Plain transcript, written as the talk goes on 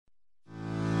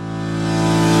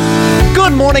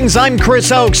Mornings, I'm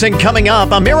Chris Oakes, and coming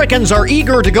up, Americans are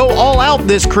eager to go all out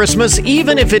this Christmas,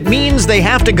 even if it means they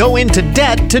have to go into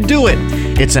debt to do it.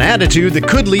 It's an attitude that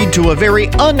could lead to a very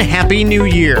unhappy new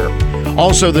year.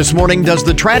 Also this morning, does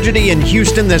the tragedy in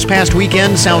Houston this past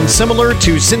weekend sound similar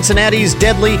to Cincinnati's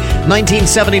deadly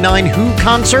 1979 Who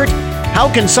concert? How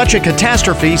can such a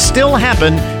catastrophe still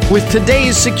happen with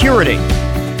today's security?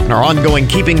 In our ongoing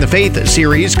Keeping the Faith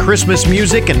series, Christmas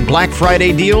music and Black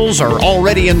Friday deals are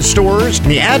already in stores.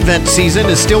 The Advent season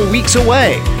is still weeks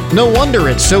away. No wonder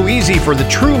it's so easy for the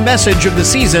true message of the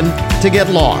season to get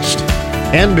lost.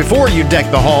 And before you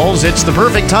deck the halls, it's the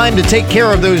perfect time to take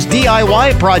care of those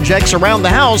DIY projects around the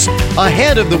house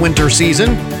ahead of the winter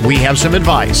season. We have some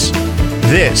advice.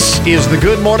 This is the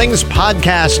Good Mornings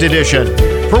Podcast Edition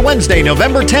for Wednesday,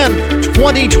 November 10th,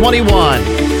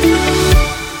 2021.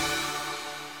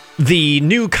 The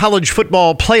new college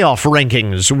football playoff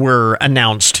rankings were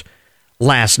announced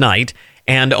last night,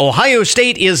 and Ohio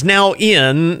State is now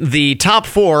in. The top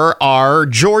four are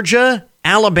Georgia,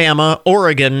 Alabama,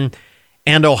 Oregon,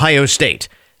 and Ohio State.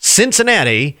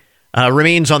 Cincinnati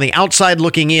remains on the outside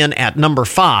looking in at number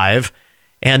 5,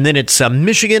 and then it's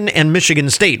Michigan and Michigan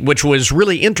State, which was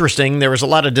really interesting. There was a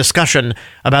lot of discussion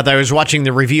about that. I was watching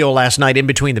the reveal last night in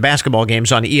between the basketball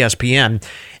games on ESPN,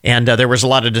 and there was a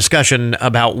lot of discussion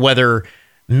about whether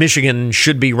Michigan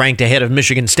should be ranked ahead of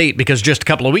Michigan State, because just a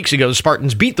couple of weeks ago, the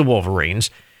Spartans beat the Wolverines,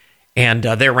 and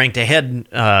they're ranked ahead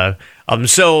of them.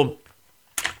 So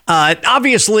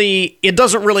obviously, it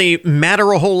doesn't really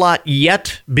matter a whole lot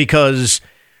yet, because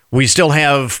we still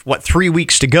have, 3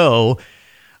 weeks to go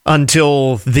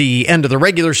until the end of the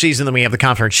regular season. Then we have the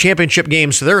conference championship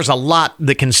game. So there's a lot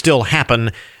that can still happen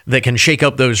that can shake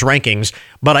up those rankings.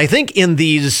 But I think in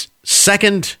these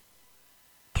second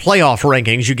playoff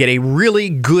rankings, you get a really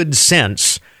good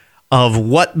sense of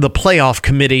what the playoff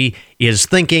committee is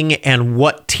thinking and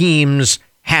what teams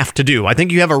have to do. I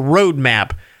think you have a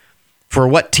roadmap for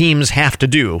what teams have to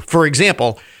do. For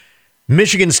example,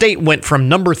 Michigan State went from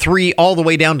number 3 all the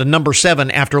way down to number 7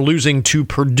 after losing to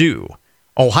Purdue.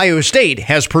 Ohio State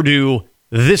has Purdue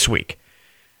this week.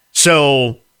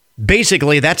 So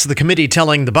basically, that's the committee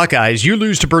telling the Buckeyes, you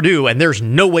lose to Purdue, and there's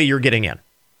no way you're getting in.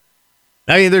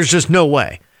 I mean, there's just no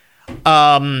way.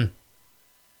 And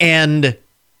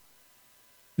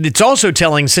it's also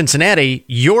telling Cincinnati,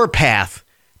 your path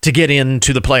to get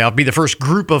into the playoff, be the first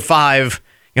group of 5,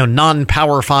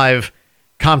 non-Power 5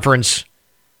 conference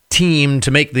team to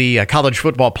make the college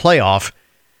football playoff,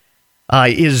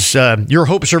 is your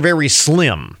hopes are very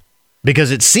slim,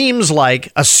 because it seems like,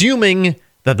 assuming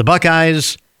that the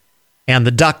Buckeyes and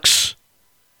the Ducks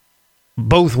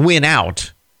both win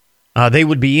out, they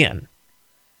would be in.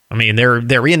 I mean,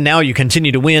 they're in now. You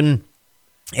continue to win,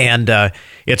 and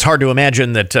it's hard to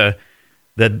imagine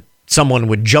that someone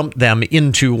would jump them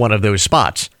into one of those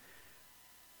spots.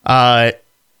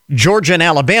 Georgia and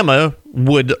Alabama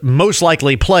would most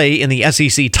likely play in the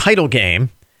SEC title game.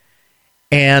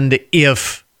 And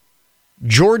if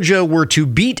Georgia were to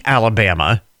beat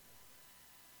Alabama,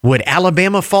 would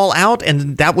Alabama fall out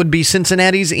and that would be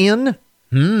Cincinnati's in?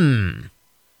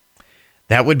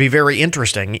 That would be very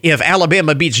interesting. If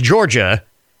Alabama beats Georgia,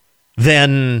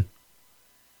 then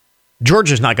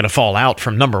Georgia's not going to fall out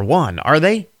from number 1, are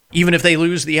they? Even if they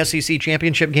lose the SEC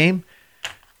championship game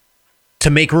to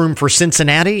make room for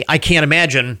Cincinnati? I can't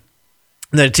imagine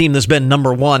that a team that's been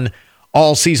number 1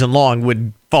 all season long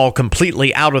would fall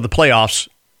completely out of the playoffs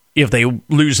if they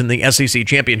lose in the SEC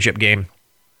championship game,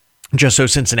 just so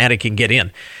Cincinnati can get in.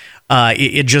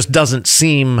 It just doesn't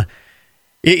seem.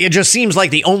 It just seems like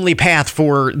the only path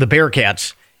for the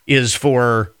Bearcats is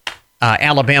for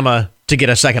Alabama to get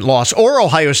a second loss, or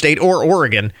Ohio State, or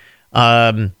Oregon.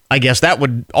 I guess that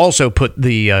would also put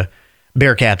the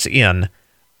Bearcats in,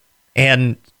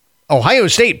 and Ohio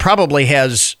State probably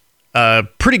has a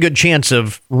pretty good chance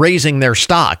of raising their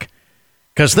stock,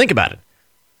 because think about it.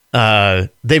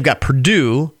 They've got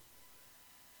Purdue,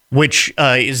 which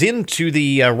is into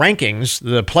the rankings,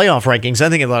 the playoff rankings. I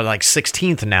think they're like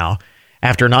 16th now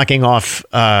after knocking off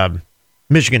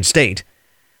Michigan State.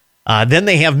 Then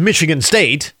they have Michigan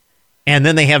State, and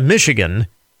then they have Michigan,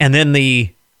 and then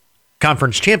the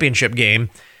conference championship game.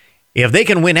 If they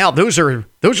can win out, those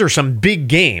are some big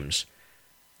games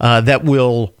that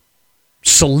will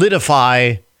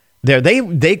solidify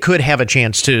they could have a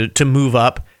chance to move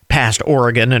up past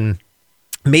Oregon and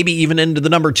maybe even into the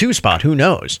number 2 spot. Who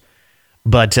knows?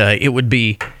 But it's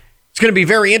going to be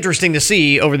very interesting to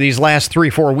see over these last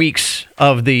 3-4 weeks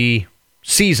of the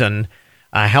season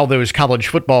how those college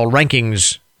football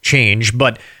rankings change.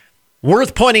 But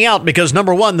worth pointing out, because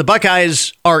number 1, the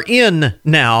Buckeyes are in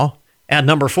now at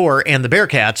number 4, and the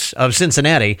Bearcats of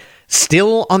Cincinnati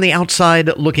still on the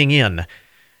outside looking in.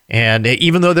 And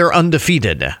even though they're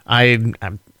undefeated, I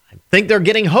think they're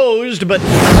getting hosed, but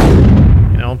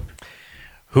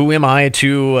who am I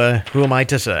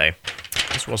to say?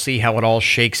 Guess we'll see how it all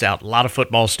shakes out. A lot of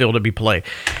football still to be played.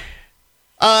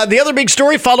 The other big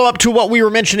story, follow up to what we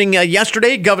were mentioning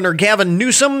yesterday, Governor Gavin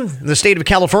Newsom, the state of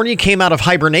California, came out of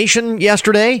hibernation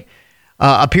yesterday,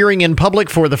 appearing in public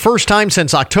for the first time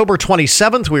since October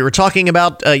 27th. We were talking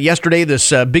about yesterday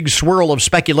this big swirl of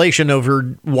speculation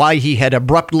over why he had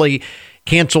abruptly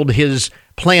canceled his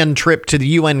planned trip to the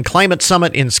UN Climate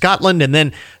Summit in Scotland and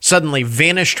then suddenly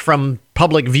vanished from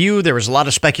public view. There was a lot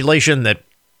of speculation that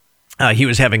he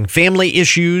was having family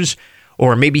issues,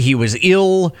 or maybe he was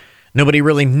ill. Nobody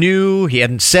really knew. He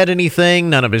hadn't said anything.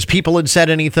 None of his people had said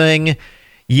anything.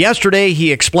 Yesterday,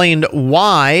 he explained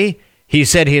why. He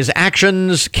said his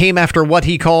actions came after what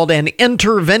he called an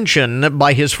intervention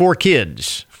by his 4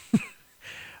 kids,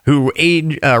 who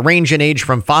range in age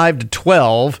from 5 to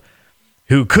 12,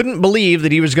 who couldn't believe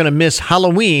that he was going to miss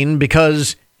Halloween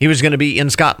because he was going to be in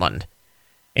Scotland.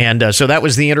 And so that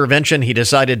was the intervention. He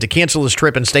decided to cancel his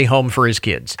trip and stay home for his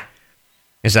kids.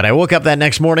 He said, I woke up that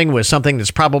next morning with something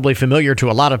that's probably familiar to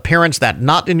a lot of parents, that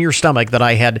knot in your stomach that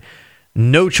I had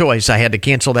no choice. I had to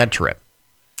cancel that trip.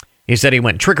 He said he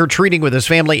went trick-or-treating with his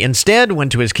family instead,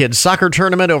 went to his kids' soccer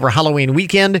tournament over Halloween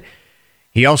weekend.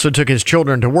 He also took his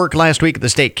children to work last week at the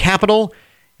state capitol.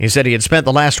 He said he had spent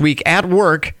the last week at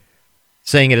work,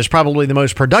 saying it is probably the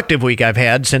most productive week I've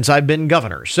had since I've been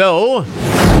governor. So,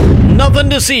 nothing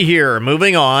to see here.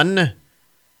 Moving on.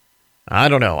 I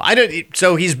don't know.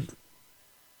 So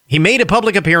he made a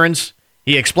public appearance.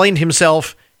 He explained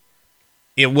himself.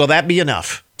 Will that be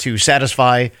enough to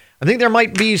satisfy? I think there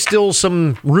might be still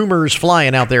some rumors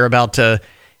flying out there about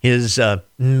his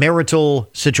marital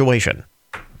situation.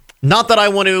 Not that I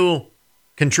want to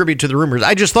contribute to the rumors.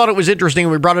 I just thought it was interesting.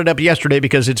 We brought it up yesterday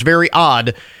because it's very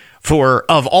odd for,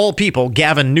 of all people,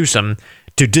 Gavin Newsom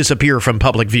to disappear from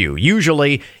public view.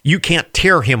 Usually, you can't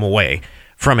tear him away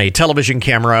from a television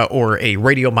camera or a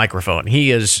radio microphone.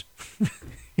 He is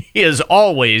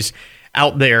always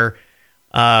out there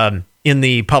in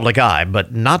the public eye,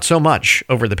 but not so much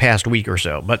over the past week or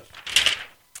so. But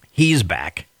he's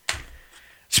back.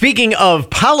 Speaking of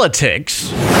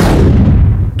politics,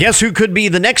 guess who could be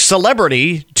the next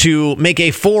celebrity to make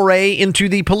a foray into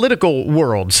the political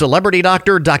world? Celebrity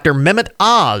doctor Dr. Mehmet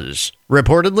Oz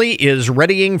reportedly is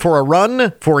readying for a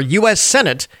run for U.S.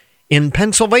 Senate in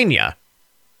Pennsylvania.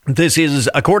 This is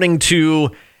according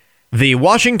to the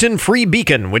Washington Free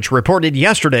Beacon, which reported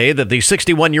yesterday that the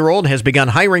 61-year-old has begun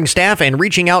hiring staff and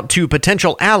reaching out to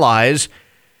potential allies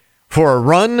for a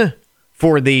run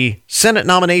for the Senate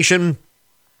nomination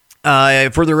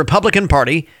for the Republican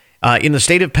Party in the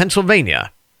state of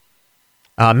Pennsylvania.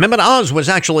 Mehmet Oz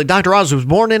Dr. Oz was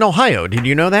born in Ohio. Did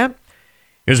you know that?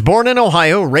 He was born in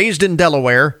Ohio, raised in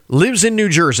Delaware, lives in New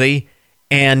Jersey,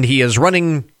 and he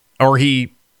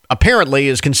apparently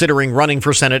is considering running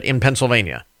for Senate in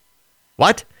Pennsylvania.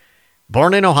 What?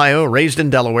 Born in Ohio, raised in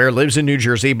Delaware, lives in New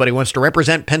Jersey, but he wants to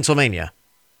represent Pennsylvania.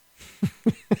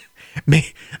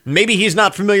 Maybe he's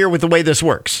not familiar with the way this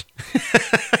works.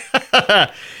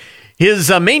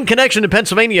 His main connection to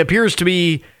Pennsylvania appears to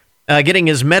be getting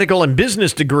his medical and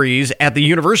business degrees at the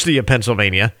University of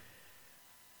Pennsylvania.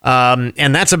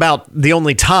 And that's about the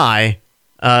only tie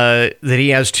that he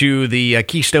has to the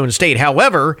Keystone State.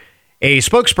 However, a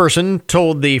spokesperson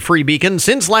told the Free Beacon,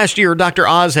 since last year, Dr.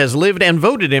 Oz has lived and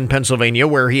voted in Pennsylvania,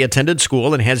 where he attended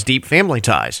school and has deep family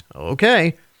ties.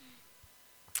 Okay.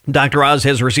 Dr. Oz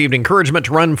has received encouragement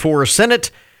to run for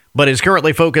Senate, but is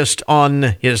currently focused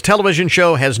on his television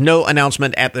show, has no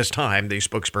announcement at this time, the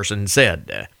spokesperson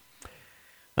said.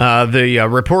 The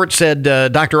report said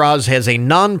Dr. Oz has a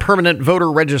non-permanent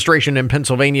voter registration in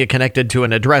Pennsylvania connected to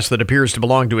an address that appears to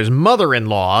belong to his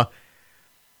mother-in-law.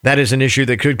 That is an issue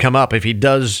that could come up if he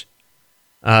does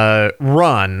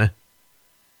run.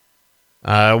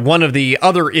 One of the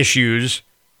other issues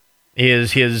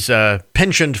is his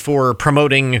penchant for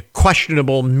promoting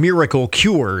questionable miracle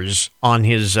cures on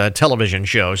his television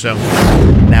show. So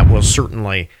that will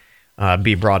certainly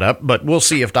be brought up. But we'll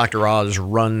see if Dr. Oz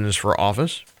runs for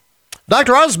office.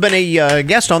 Dr. Oz has been a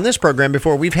guest on this program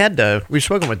before. We've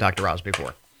spoken with Dr. Oz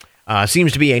before.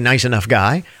 Seems to be a nice enough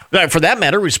guy. For that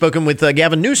matter, we've spoken with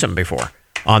Gavin Newsom before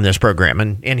on this program,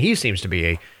 and he seems to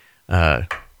be a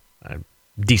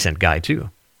decent guy, too.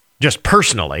 Just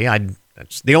personally,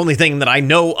 that's the only thing that I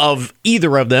know of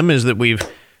either of them is that we've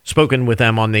spoken with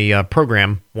them on the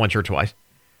program once or twice.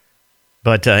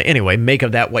 But anyway, make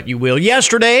of that what you will.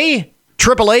 Yesterday,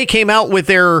 AAA came out with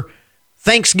their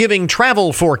Thanksgiving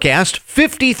travel forecast.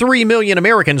 53 million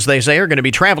Americans, they say, are going to be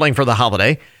traveling for the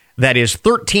holiday. That is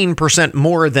 13%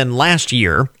 more than last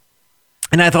year.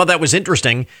 And I thought that was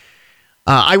interesting.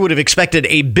 I would have expected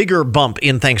a bigger bump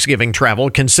in Thanksgiving travel,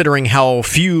 considering how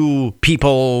few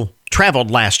people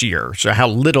traveled last year. So how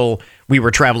little we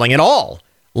were traveling at all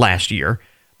last year.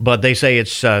 But they say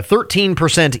it's a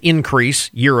 13% increase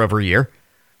year over year.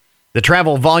 The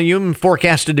travel volume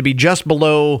forecasted to be just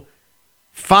below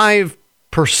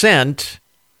 5%.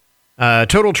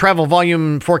 Total travel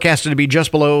volume forecasted to be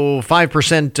just below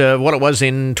 5% of what it was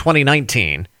in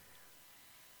 2019.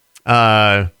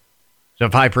 So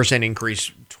 5% increase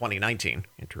 2019.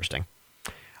 Interesting.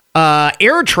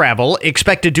 Air travel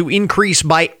expected to increase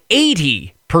by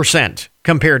 80%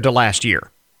 compared to last year.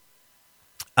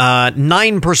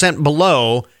 9%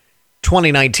 below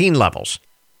 2019 levels.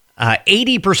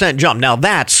 80% jump. Now,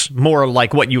 that's more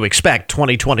like what you expect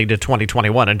 2020 to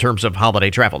 2021 in terms of holiday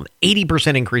travel.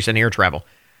 80% increase in air travel.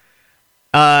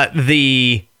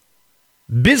 The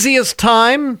busiest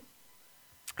time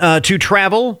to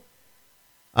travel,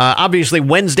 obviously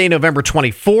Wednesday, November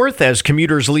 24th, as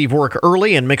commuters leave work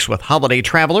early and mix with holiday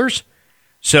travelers.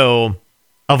 So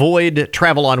avoid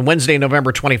travel on Wednesday,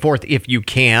 November 24th if you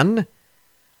can.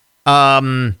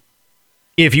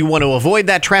 If you want to avoid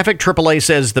that traffic, AAA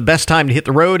says the best time to hit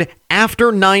the road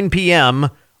after 9 p.m.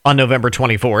 on November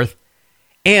 24th.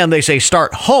 And they say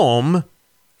start home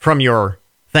from your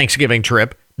Thanksgiving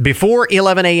trip before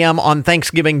 11 a.m. on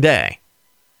Thanksgiving Day.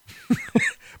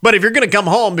 But if you're going to come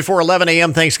home before 11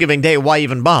 a.m. Thanksgiving Day, why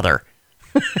even bother?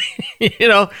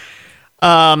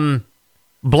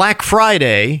 Black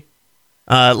Friday,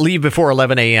 leave before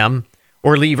 11 a.m.,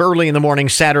 or leave early in the morning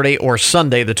Saturday or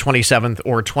Sunday, the 27th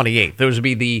or 28th. Those would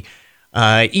be the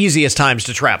easiest times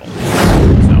to travel.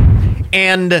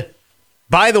 And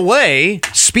by the way,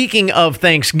 speaking of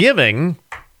Thanksgiving,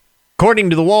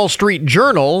 according to the Wall Street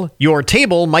Journal, your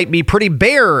table might be pretty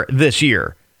bare this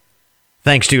year,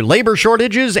 thanks to labor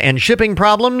shortages and shipping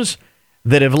problems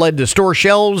that have led to store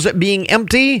shelves being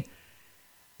empty.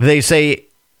 They say,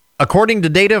 according to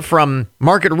data from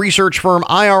market research firm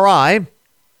IRI,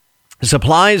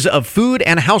 supplies of food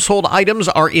and household items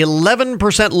are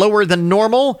 11% lower than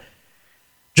normal,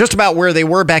 just about where they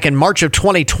were back in March of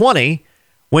 2020,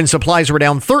 when supplies were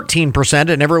down 13%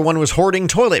 and everyone was hoarding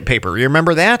toilet paper. You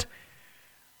remember that?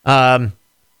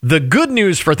 The good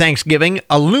news for Thanksgiving,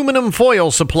 aluminum foil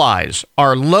supplies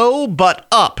are low but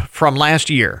up from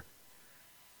last year.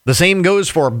 The same goes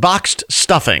for boxed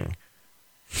stuffing.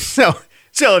 So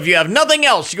if you have nothing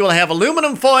else, you'll have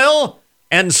aluminum foil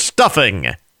and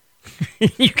stuffing.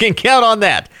 You can count on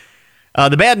that.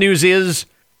 The bad news is,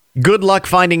 good luck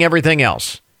finding everything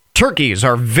else. Turkeys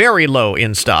are very low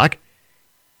in stock.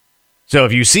 So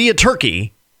if you see a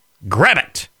turkey, grab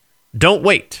it. Don't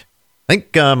wait. I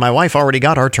think my wife already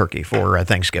got our turkey for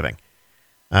Thanksgiving.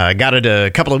 Got it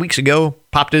a couple of weeks ago,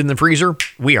 popped it in the freezer.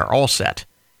 We are all set.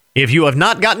 If you have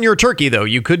not gotten your turkey, though,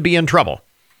 you could be in trouble.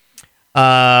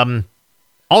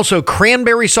 Also,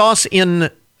 cranberry sauce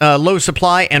in low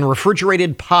supply, and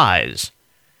refrigerated pies.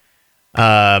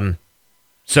 So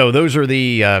those are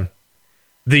the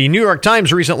New York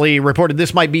Times recently reported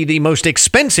this might be the most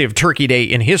expensive turkey day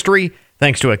in history,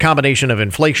 thanks to a combination of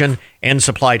inflation and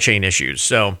supply chain issues.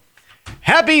 So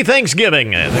happy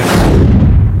Thanksgiving.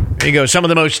 There you go. Some of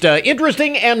the most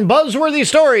interesting and buzzworthy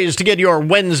stories to get your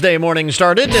Wednesday morning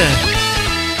started.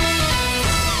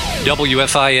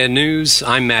 WFIN News,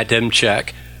 I'm Matt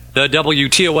Demchek. The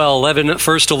WTOL 11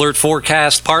 first alert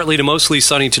forecast, partly to mostly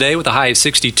sunny today with a high of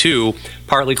 62,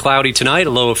 partly cloudy tonight, a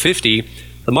low of 50.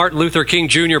 The Martin Luther King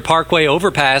Jr. Parkway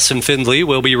overpass in Findlay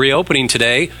will be reopening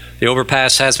today. The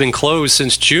overpass has been closed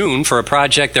since June for a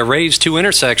project that raised two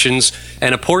intersections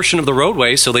and a portion of the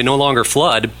roadway so they no longer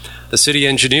flood. The city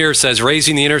engineer says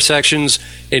raising the intersections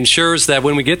ensures that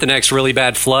when we get the next really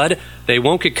bad flood, they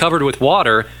won't get covered with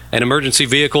water and emergency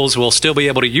vehicles will still be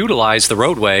able to utilize the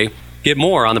roadway. Get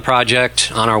more on the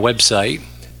project on our website.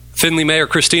 Findlay Mayor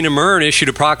Christina Mern issued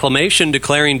a proclamation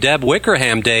declaring Deb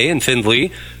Wickerham Day in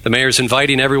Findlay. The mayor's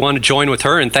inviting everyone to join with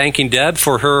her in thanking Deb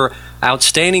for her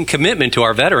outstanding commitment to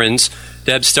our veterans.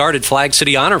 Deb started Flag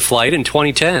City Honor Flight in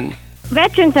 2010.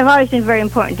 Veterans have always been very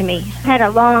important to me. I had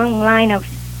a long line of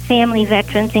family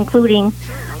veterans, including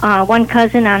one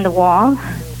cousin on the wall,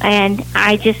 and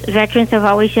veterans have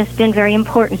always just been very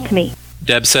important to me.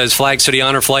 Deb says Flag City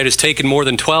Honor Flight has taken more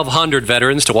than 1,200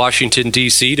 veterans to Washington,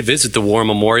 D.C. to visit the war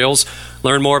memorials.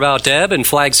 Learn more about Deb and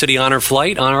Flag City Honor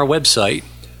Flight on our website.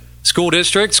 School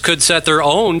districts could set their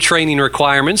own training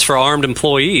requirements for armed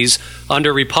employees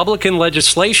under Republican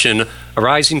legislation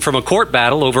arising from a court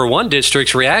battle over one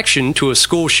district's reaction to a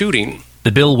school shooting.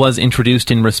 The bill was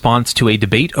introduced in response to a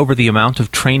debate over the amount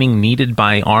of training needed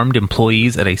by armed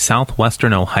employees at a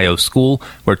southwestern Ohio school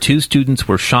where 2 students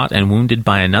were shot and wounded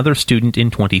by another student in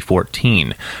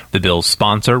 2014. The bill's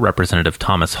sponsor, Representative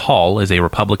Thomas Hall, is a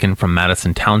Republican from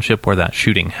Madison Township where that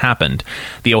shooting happened.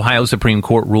 The Ohio Supreme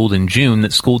Court ruled in June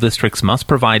that school districts must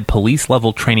provide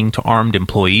police-level training to armed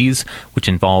employees, which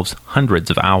involves hundreds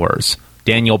of hours.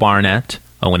 Daniel Barnett,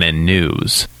 ONN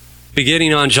News.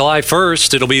 Beginning on July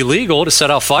 1st, it'll be legal to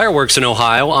set off fireworks in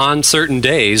Ohio on certain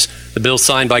days. The bill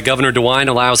signed by Governor DeWine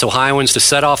allows Ohioans to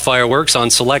set off fireworks on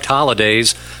select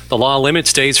holidays. The law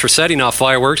limits days for setting off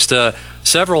fireworks to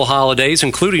several holidays,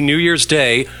 including New Year's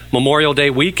Day, Memorial Day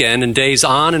weekend, and days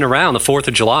on and around the 4th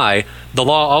of July. The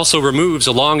law also removes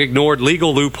a long-ignored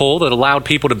legal loophole that allowed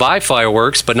people to buy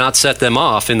fireworks but not set them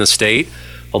off in the state.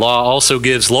 The law also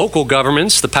gives local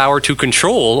governments the power to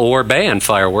control or ban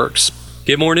fireworks.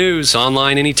 Get more news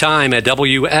online anytime at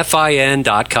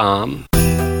WFIN.com.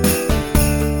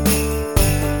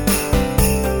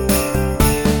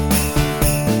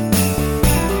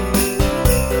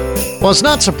 Well, it's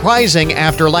not surprising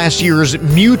after last year's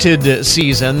muted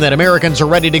season that Americans are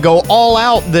ready to go all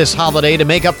out this holiday to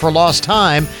make up for lost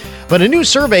time. But a new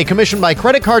survey commissioned by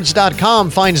creditcards.com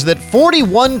finds that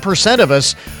 41% of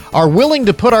us are willing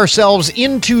to put ourselves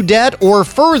into debt or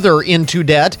further into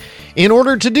debt in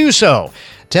order to do so.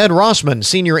 Ted Rossman,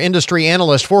 senior industry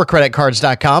analyst for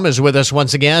creditcards.com, is with us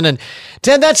once again. And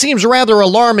Ted, that seems rather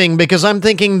alarming because I'm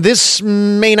thinking this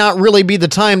may not really be the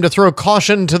time to throw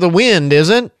caution to the wind, is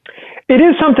it? It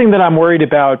is something that I'm worried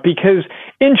about because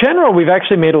in general, we've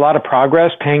actually made a lot of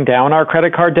progress paying down our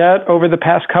credit card debt over the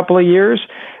past couple of years.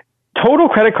 Total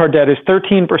credit card debt is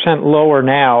 13% lower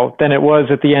now than it was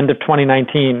at the end of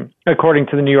 2019, according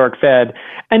to the New York Fed.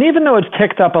 And even though it's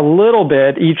ticked up a little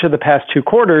bit each of the past 2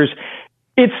 quarters,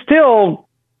 it's still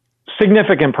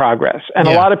significant progress. And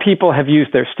a lot of people have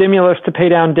used their stimulus to pay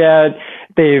down debt.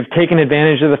 They've taken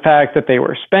advantage of the fact that they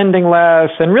were spending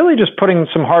less and really just putting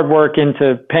some hard work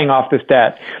into paying off this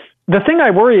debt. The thing I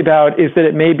worry about is that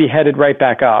it may be headed right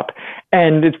back up.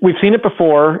 And we've seen it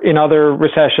before in other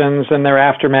recessions and their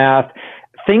aftermath.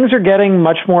 Things are getting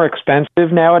much more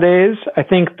expensive nowadays. I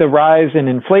think the rise in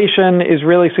inflation is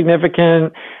really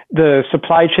significant. The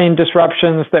supply chain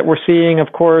disruptions that we're seeing,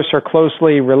 of course, are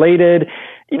closely related.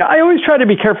 You know, I always try to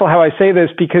be careful how I say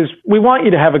this because we want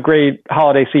you to have a great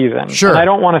holiday season. Sure. And I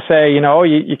don't want to say,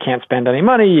 you can't spend any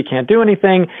money, you can't do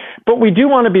anything. But we do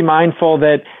want to be mindful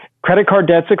that credit card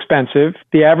debt's expensive.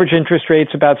 The average interest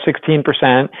rate's about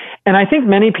 16%. And I think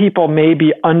many people may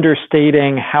be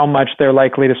understating how much they're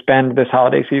likely to spend this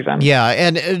holiday season. Yeah,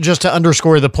 and just to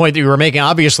underscore the point that you were making,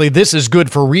 obviously this is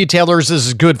good for retailers, this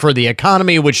is good for the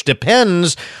economy, which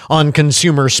depends on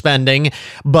consumer spending,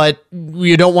 but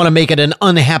you don't want to make it an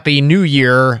unhappy new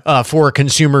year for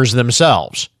consumers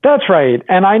themselves. That's right.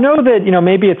 And I know that,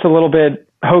 maybe it's a little bit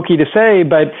hokey to say,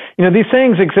 but, these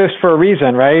sayings exist for a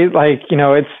reason, right? Like,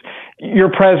 it's your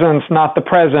presence, not the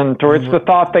present, or it's the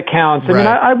thought that counts. I mean,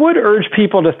 I would urge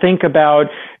people to think about,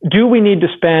 do we need to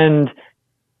spend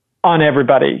on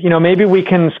everybody? Maybe we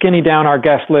can skinny down our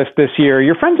guest list this year.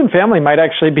 Your friends and family might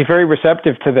actually be very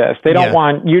receptive to this. They don't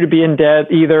want you to be in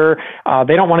debt either.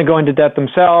 They don't want to go into debt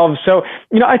themselves. So,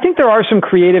 I think there are some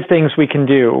creative things we can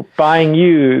do. Buying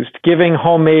used, giving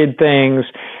homemade things,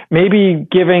 maybe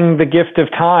giving the gift of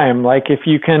time. Like if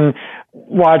you can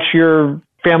watch your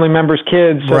family members'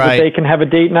 kids so that they can have a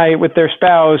date night with their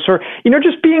spouse, or,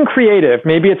 just being creative.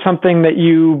 Maybe it's something that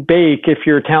you bake if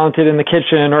you're talented in the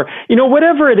kitchen, or,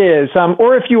 whatever it is.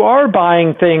 Or if you are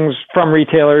buying things from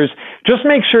retailers, just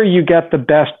make sure you get the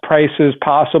best prices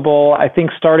possible. I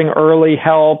think starting early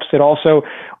helps. It also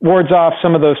wards off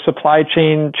some of those supply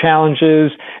chain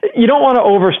challenges. You don't want to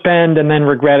overspend and then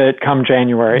regret it come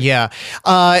January. Yeah.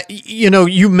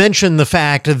 You mentioned the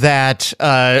fact that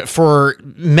for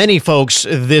many folks,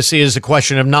 this is a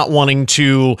question of not wanting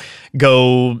to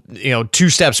go, 2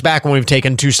 steps back when we've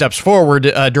taken 2 steps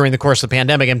forward during the course of the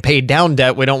pandemic and paid down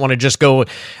debt. We don't want to just go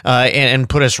and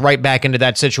put us right back into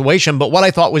that situation. But what I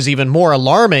thought was even more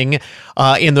alarming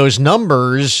in those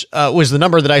numbers was the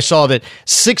number that I saw that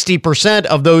 60%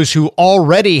 of those who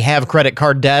already have credit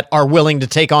card debt are willing to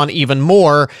take on even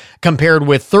more, compared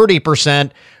with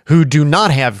 30% who do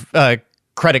not have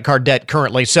credit card debt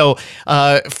currently. So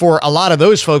for a lot of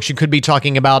those folks, you could be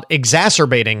talking about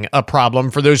exacerbating a problem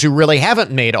for those who really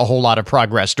haven't made a whole lot of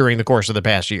progress during the course of the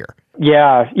past year.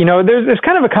 Yeah, there's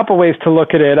kind of a couple ways to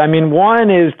look at it. I mean,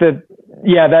 one is that,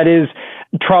 that is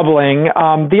troubling.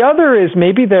 The other is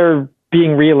maybe they're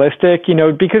being realistic,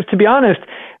 because to be honest,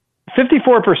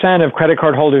 54% of credit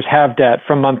card holders have debt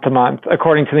from month to month,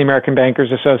 according to the American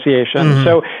Bankers Association. Mm-hmm.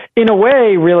 So in a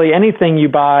way, really anything you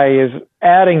buy is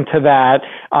adding to that.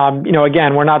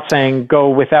 Again, we're not saying go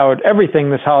without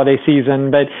everything this holiday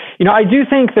season, but, I do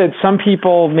think that some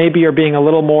people maybe are being a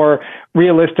little more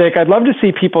realistic. I'd love to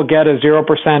see people get a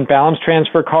 0% balance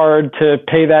transfer card to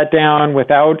pay that down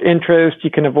without interest.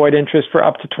 You can avoid interest for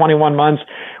up to 21 months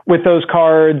with those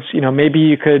cards. Maybe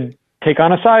you could take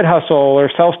on a side hustle or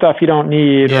sell stuff you don't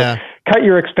need or cut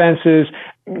your expenses.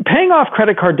 Paying off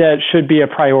credit card debt should be a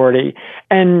priority.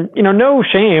 And, no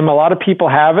shame. A lot of people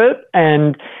have it.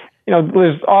 And,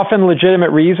 there's often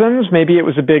legitimate reasons. Maybe it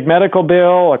was a big medical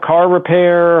bill, a car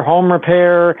repair, home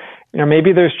repair.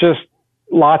 Maybe there's just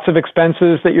lots of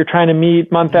expenses that you're trying to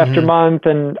meet month after month.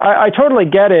 And I totally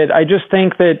get it. I just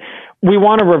think that we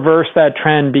want to reverse that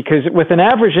trend because with an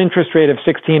average interest rate of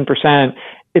 16%,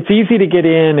 it's easy to get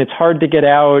in. It's hard to get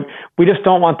out. We just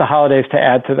don't want the holidays to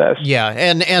add to this. Yeah,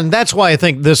 and that's why I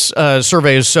think this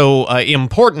survey is so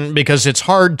important, because it's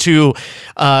hard to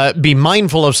be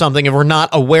mindful of something if we're not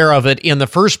aware of it in the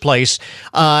first place.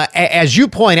 As you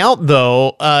point out,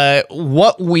 though,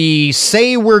 what we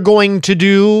say we're going to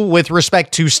do with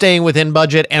respect to staying within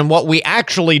budget and what we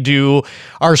actually do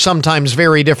are sometimes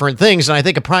very different things. And I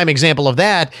think a prime example of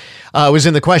that was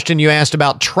in the question you asked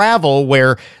about travel,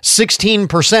 where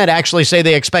 16% actually say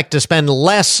they expect to spend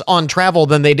less on travel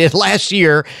than they did last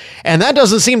year. And that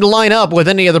doesn't seem to line up with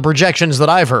any of the projections that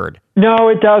I've heard. No,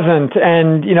 it doesn't.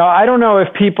 And, I don't know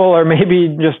if people are maybe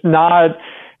just not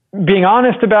being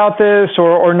honest about this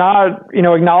or not,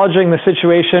 acknowledging the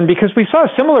situation, because we saw a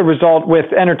similar result with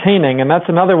entertaining. And that's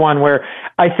another one where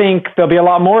I think there'll be a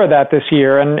lot more of that this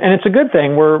year. And it's a good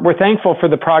thing. We're thankful for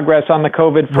the progress on the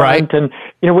COVID front. Right. And,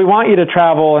 we want you to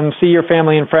travel and see your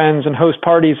family and friends and host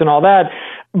parties and all that.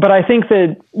 But I think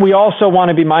that we also want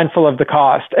to be mindful of the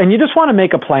cost. And you just want to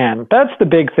make a plan. That's the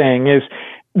big thing is,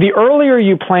 the earlier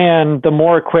you plan, the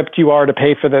more equipped you are to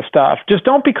pay for this stuff. Just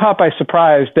don't be caught by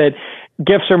surprise that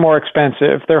gifts are more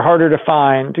expensive. They're harder to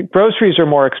find. Groceries are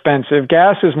more expensive.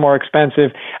 Gas is more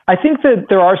expensive. I think that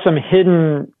there are some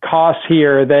hidden costs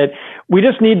here that we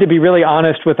just need to be really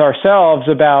honest with ourselves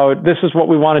about. This is what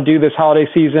we want to do this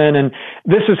holiday season, and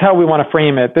this is how we want to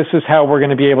frame it. This is how we're going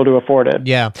to be able to afford it.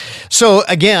 Yeah. So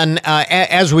again,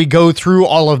 as we go through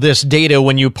all of this data,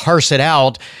 when you parse it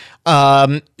out,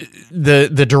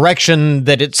 the direction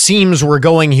that it seems we're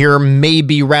going here may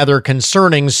be rather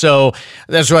concerning. So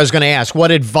that's what I was going to ask.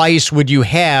 What advice would you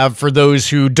have for those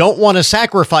who don't want to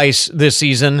sacrifice this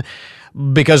season,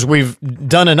 because we've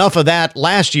done enough of that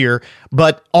last year,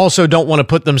 but also don't want to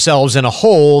put themselves in a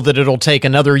hole that it'll take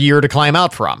another year to climb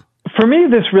out from? For me,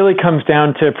 this really comes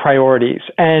down to priorities.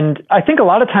 And I think a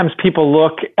lot of times people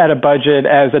look at a budget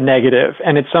as a negative,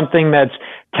 and it's something that's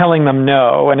telling them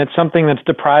no, and it's something that's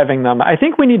depriving them. I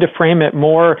think we need to frame it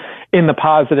more in the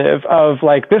positive of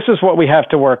like, this is what we have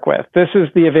to work with. This is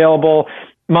the available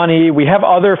money. We have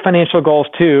other financial goals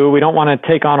too. We don't want to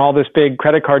take on all this big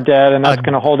credit card debt, and that's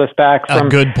going to hold us back from a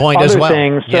good point other as well.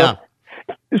 things.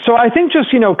 So I think just,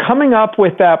 coming up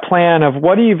with that plan of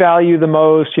what do you value the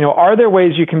most? Are there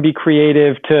ways you can be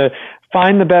creative to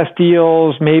find the best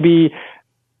deals? Maybe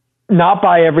not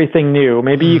buy everything new.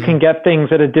 Maybe you can get things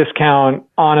at a discount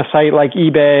on a site like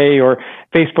eBay or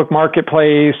Facebook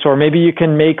Marketplace, or maybe you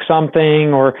can make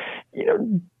something or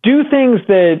do things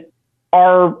that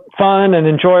are fun and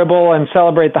enjoyable and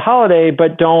celebrate the holiday,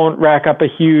 but don't rack up a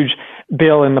huge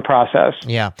bill in the process.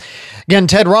 Yeah. Again,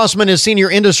 Ted Rossman is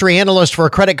senior industry analyst for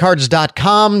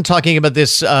creditcards.com, talking about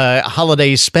this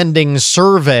holiday spending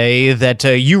survey that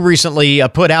you recently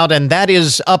put out, and that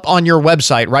is up on your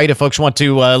website, right? If folks want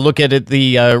to look at it,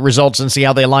 the results and see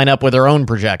how they line up with their own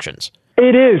projections.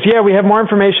 It is. Yeah, we have more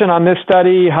information on this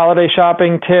study, holiday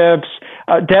shopping tips,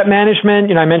 debt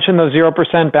management. I mentioned those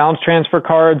 0% balance transfer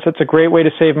cards. That's a great way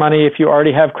to save money if you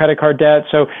already have credit card debt.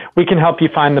 So we can help you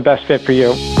find the best fit for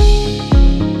you.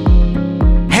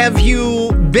 Have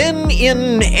you been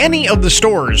in any of the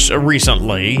stores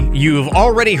recently? You've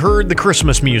already heard the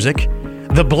Christmas music.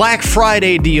 The Black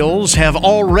Friday deals have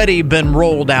already been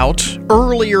rolled out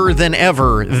earlier than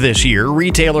ever this year.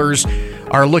 Retailers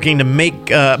are looking to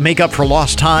make up for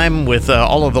lost time with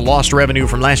all of the lost revenue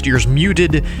from last year's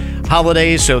muted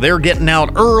holidays. So they're getting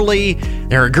out early.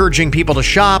 They're encouraging people to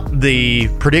shop. The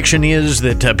prediction is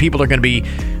that people are going to be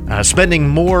spending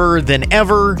more than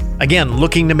ever. Again,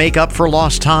 looking to make up for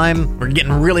lost time. We're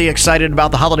getting really excited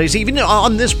about the holidays. Even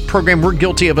on this program, we're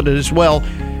guilty of it as well.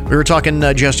 We were talking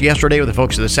just yesterday with the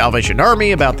folks of the Salvation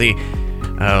Army about the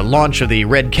launch of the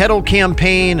Red Kettle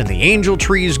campaign and the angel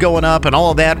trees going up and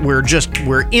all of that.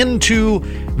 We're into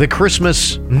the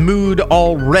Christmas mood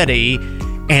already.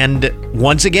 And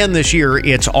once again this year,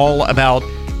 it's all about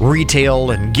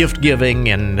retail and gift giving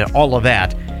and all of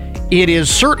that. It is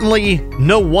certainly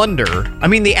no wonder. I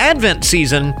mean, the Advent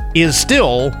season is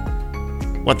still,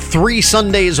 3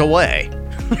 Sundays away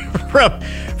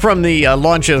from the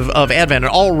launch of Advent.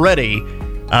 And already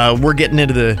we're getting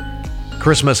into the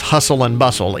Christmas hustle and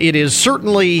bustle. It is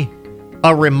certainly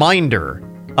a reminder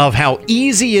of how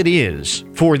easy it is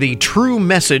for the true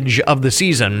message of the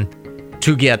season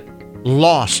to get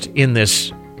lost in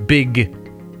this big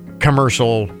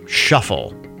commercial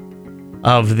shuffle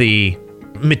of the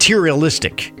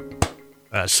materialistic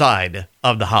side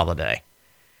of the holiday.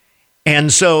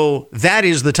 And so that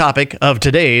is the topic of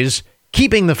today's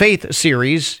Keeping the Faith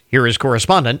series. Here is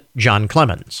correspondent John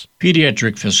Clemens.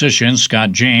 Pediatric physician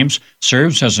Scott James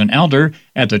serves as an elder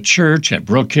at the church at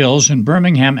Brook Hills in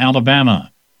Birmingham,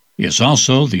 Alabama. He is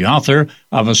also the author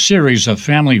of a series of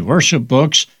family worship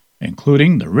books,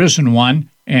 including The Risen One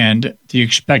and The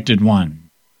Expected One.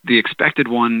 The Expected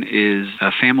One is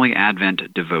a family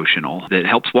Advent devotional that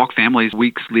helps walk families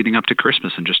weeks leading up to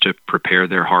Christmas and just to prepare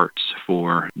their hearts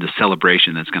for the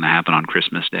celebration that's going to happen on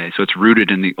Christmas Day. So it's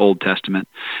rooted in the Old Testament,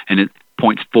 and it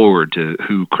points forward to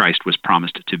who Christ was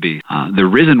promised to be. The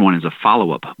Risen One is a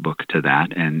follow-up book to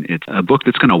that, and it's a book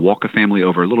that's going to walk a family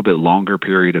over a little bit longer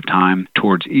period of time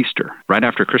towards Easter. Right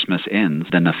after Christmas ends,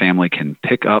 then the family can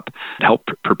pick up, help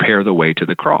prepare the way to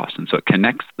the cross. And so it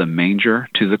connects the manger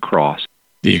to the cross.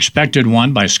 The Expected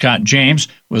One by Scott James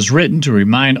was written to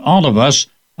remind all of us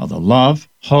of the love,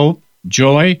 hope,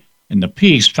 joy, and the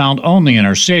peace found only in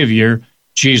our Savior,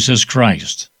 Jesus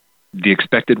Christ. The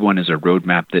Expected One is a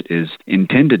roadmap that is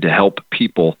intended to help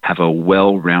people have a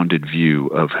well-rounded view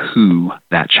of who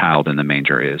that child in the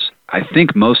manger is. I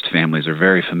think most families are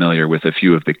very familiar with a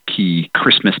few of the key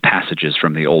Christmas passages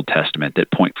from the Old Testament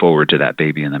that point forward to that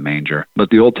baby in the manger. But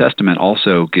the Old Testament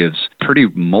also gives pretty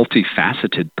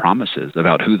multifaceted promises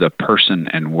about who the person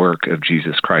and work of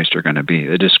Jesus Christ are going to be.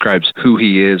 It describes who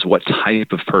he is, what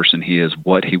type of person he is,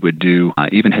 what he would do,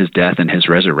 even his death and his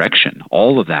resurrection.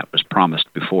 All of that was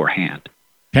promised beforehand.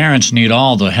 Parents need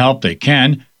all the help they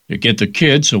can to get the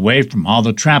kids away from all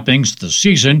the trappings of the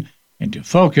season and to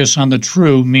focus on the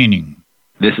true meaning.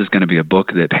 This is going to be a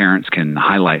book that parents can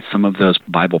highlight some of those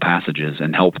Bible passages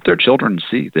and help their children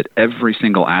see that every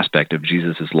single aspect of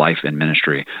Jesus' life and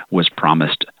ministry was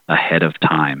promised ahead of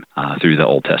time through the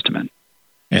Old Testament.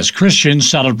 As Christians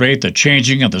celebrate the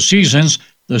changing of the seasons,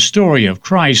 the story of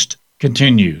Christ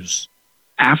continues.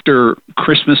 After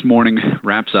Christmas morning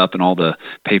wraps up and all the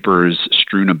paper is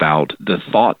strewn about, the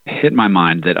thought hit my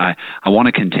mind that I want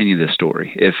to continue this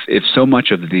story. If so much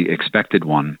of The Expected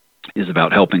One is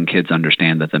about helping kids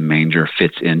understand that the manger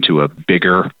fits into a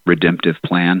bigger redemptive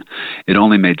plan, it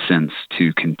only made sense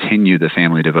to continue the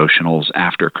family devotionals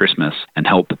after Christmas and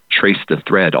help trace the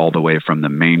thread all the way from the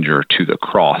manger to the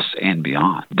cross and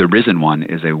beyond. The Risen One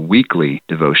is a weekly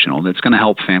devotional that's going to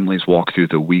help families walk through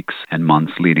the weeks and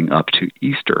months leading up to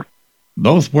Easter.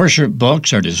 Both worship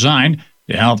books are designed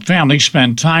to help families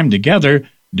spend time together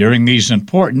during these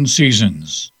important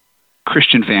seasons.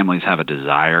 Christian families have a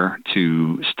desire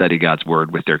to study God's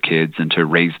Word with their kids and to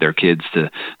raise their kids to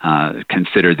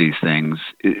consider these things.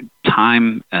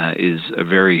 Time is a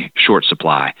very short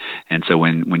supply. And so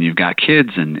when you've got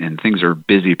kids and things are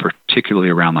busy, particularly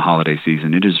around the holiday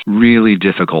season, it is really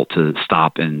difficult to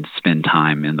stop and spend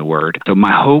time in the Word. So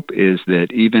my hope is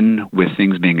that even with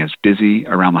things being as busy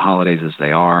around the holidays as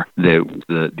they are,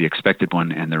 the Expected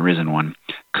One and the Risen One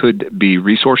could be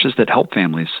resources that help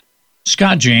families.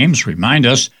 Scott James reminds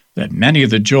us that many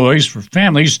of the joys for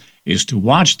families is to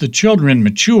watch the children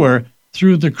mature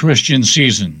through the Christian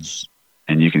seasons.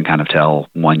 And you can kind of tell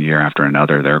one year after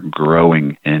another, they're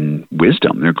growing in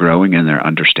wisdom. They're growing in their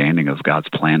understanding of God's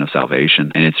plan of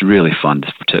salvation. And it's really fun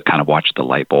to kind of watch the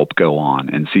light bulb go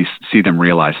on and see them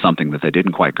realize something that they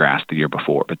didn't quite grasp the year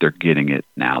before, but they're getting it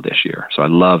now this year. So I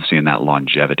love seeing that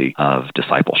longevity of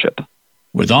discipleship.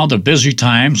 With all the busy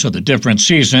times of the different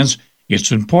seasons,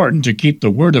 it's important to keep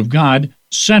the Word of God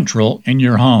central in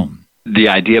your home. The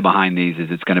idea behind these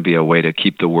is it's going to be a way to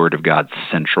keep the Word of God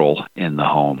central in the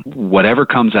home. Whatever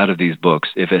comes out of these books,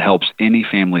 if it helps any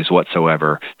families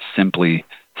whatsoever, simply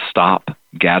stop,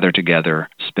 gather together,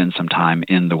 spend some time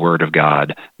in the Word of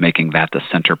God, making that the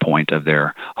center point of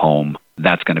their home.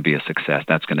 That's going to be a success.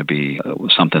 That's going to be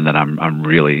something that I'm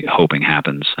really hoping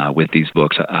happens with these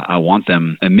books. I want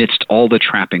them amidst all the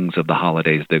trappings of the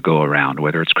holidays that go around,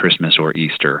 whether it's Christmas or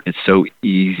Easter. It's so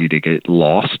easy to get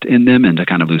lost in them and to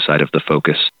kind of lose sight of the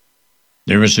focus.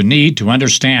 There is a need to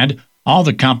understand all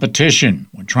the competition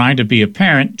when trying to be a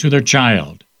parent to their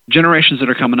child. Generations that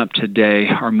are coming up today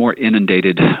are more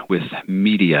inundated with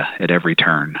media at every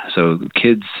turn. So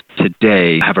kids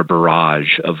today have a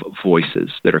barrage of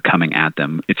voices that are coming at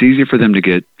them. It's easy for them to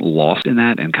get lost in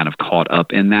that and kind of caught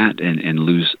up in that and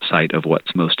lose sight of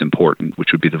what's most important,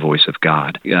 which would be the voice of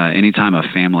God. Anytime a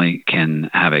family can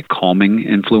have a calming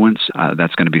influence,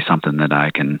 that's going to be something that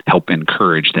I can help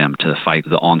encourage them to fight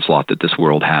the onslaught that this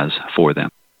world has for them.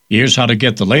 Here's how to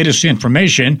get the latest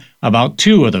information about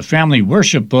 2 of the family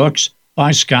worship books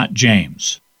by Scott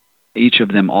James. Each of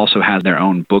them also has their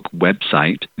own book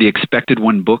website,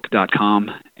 theexpectedoneBook.com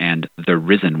and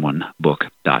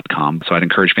therisenonebook.com. So I'd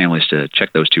encourage families to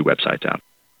check those 2 websites out.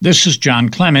 This is John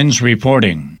Clemens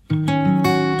reporting.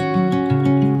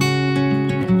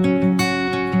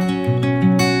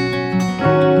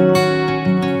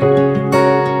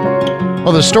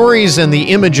 Well, the stories and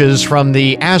the images from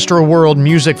the Astroworld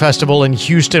Music Festival in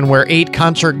Houston, where 8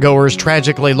 concert goers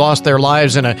tragically lost their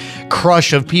lives in a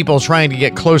crush of people trying to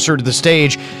get closer to the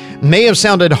stage, may have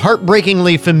sounded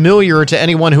heartbreakingly familiar to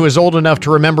anyone who is old enough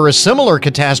to remember a similar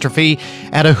catastrophe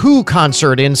at a Who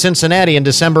concert in Cincinnati in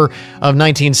December of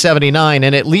 1979.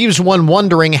 And it leaves one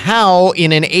wondering how,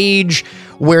 in an age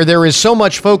where there is so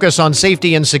much focus on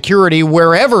safety and security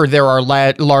wherever there are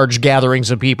large gatherings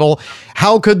of people,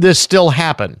 how could this still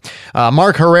happen?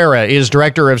 Mark Herrera is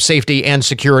Director of Safety and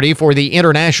Security for the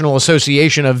International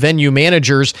Association of Venue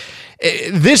Managers.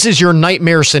 This is your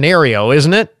nightmare scenario,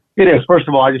 isn't it? It is. First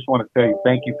of all, I just want to say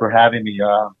thank you for having me.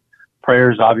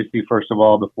 Prayers, obviously, first of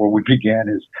all, before we begin,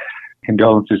 is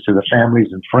condolences to the families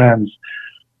and friends,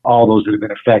 all those that have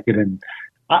been affected. And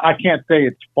I can't say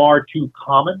it's far too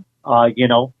common.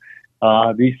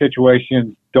 These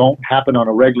situations don't happen on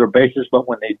a regular basis, but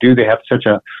when they do, they have such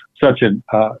an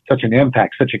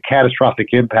impact, such a catastrophic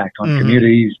impact on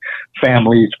communities,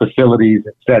 families, facilities,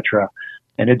 etc.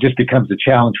 And it just becomes a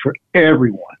challenge for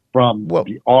everyone, from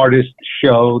the artist, the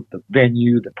show, the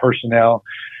venue, the personnel.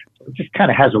 It just kind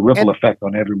of has a ripple effect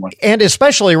on everyone. And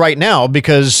especially right now,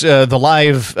 because the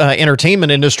live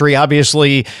entertainment industry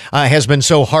obviously has been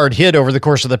so hard hit over the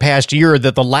course of the past year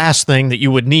that the last thing that you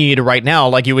would need right now,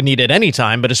 like you would need at any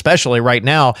time, but especially right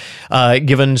now,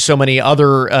 given so many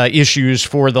other issues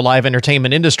for the live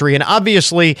entertainment industry. And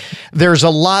obviously, there's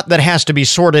a lot that has to be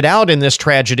sorted out in this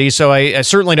tragedy. So I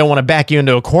certainly don't want to back you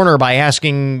into a corner by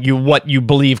asking you what you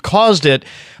believe caused it.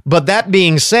 But that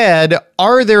being said,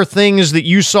 are there things that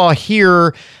you saw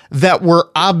here that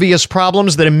were obvious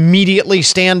problems that immediately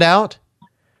stand out?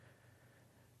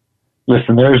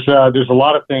 Listen, there's a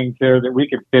lot of things there that we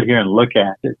could sit here and look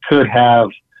at that could have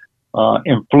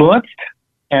influenced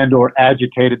and or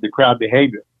agitated the crowd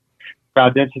behavior.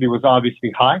 Crowd density was obviously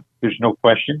high. There's no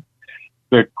question.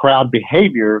 The crowd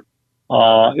behavior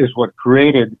is what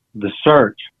created the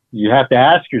surge. You have to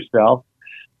ask yourself,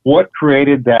 what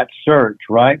created that surge,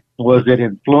 right? Was it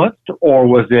influenced, or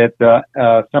was it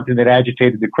something that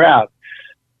agitated the crowd?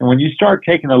 And when you start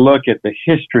taking a look at the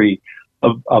history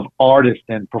of artists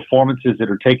and performances that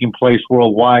are taking place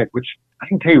worldwide, which I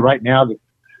can tell you right now that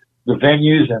the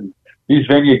venues and these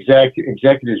venue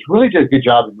executives really did a good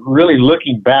job of really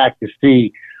looking back to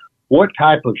see what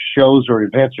type of shows or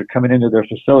events are coming into their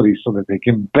facilities so that they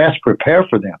can best prepare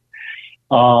for them.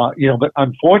 But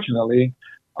unfortunately,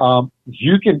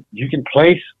 you can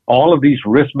place all of these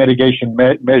risk mitigation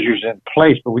measures in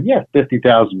place, but when you have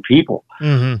 50,000 people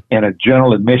in a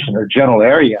general admission or general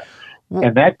area,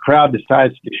 and that crowd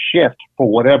decides to shift for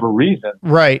whatever reason,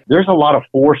 right? There's a lot of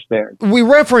force there. We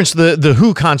referenced the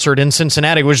Who concert in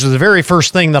Cincinnati, which was the very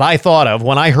first thing that I thought of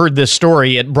when I heard this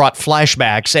story. It brought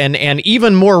flashbacks, and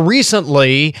even more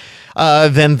recently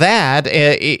than that,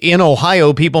 in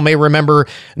Ohio, people may remember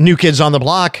New Kids on the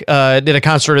Block did a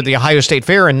concert at the Ohio State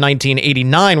Fair in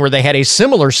 1989 where they had a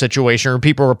similar situation where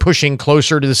people were pushing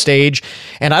closer to the stage.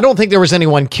 And I don't think there was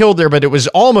anyone killed there, but it was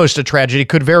almost a tragedy.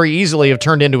 Could very easily have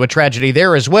turned into a tragedy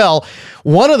there as well.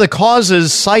 One of the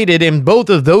causes cited in both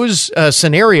of those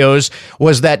scenarios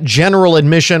was that general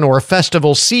admission or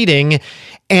festival seating.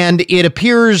 And it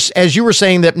appears, as you were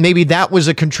saying, that maybe that was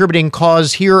a contributing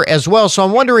cause here as well. So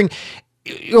I'm wondering,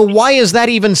 why is that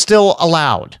even still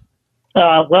allowed?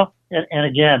 And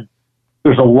again,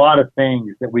 there's a lot of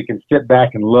things that we can sit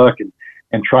back and look and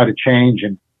try to change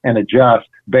and adjust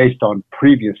based on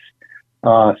previous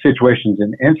situations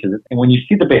and incidents. And when you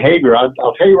see the behavior,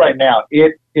 I'll tell you right now,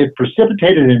 it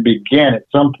precipitated and began at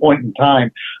some point in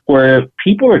time where if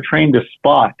people are trained to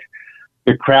spot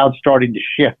the crowd starting to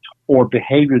shift or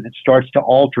behavior that starts to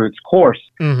alter its course,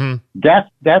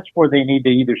 that's where they need to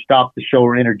either stop the show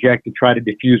or interject to try to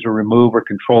diffuse or remove or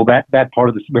control that part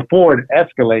of this before it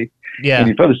escalates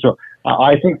any further. So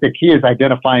I think the key is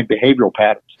identifying behavioral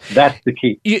patterns. That's the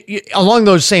key. Along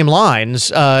those same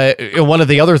lines, one of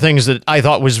the other things that I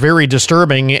thought was very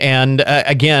disturbing, and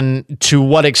again, to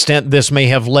what extent this may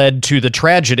have led to the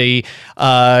tragedy,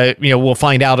 we'll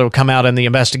find out. It'll come out in the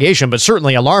investigation, but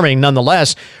certainly alarming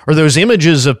nonetheless, are those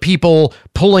images of people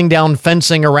pulling down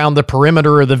fencing around the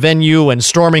perimeter of the venue and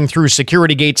storming through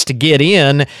security gates to get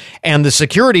in, and the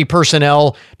security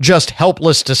personnel just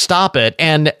helpless to stop it.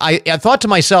 And I thought to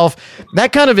myself,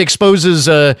 that kind of exposes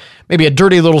maybe a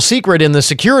dirty little secret in the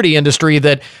security industry,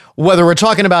 that whether we're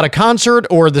talking about a concert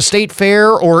or the state fair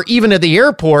or even at the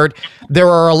airport, there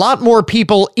are a lot more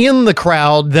people in the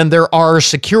crowd than there are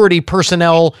security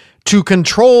personnel to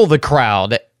control the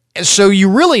crowd. So you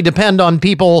really depend on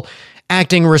people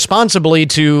acting responsibly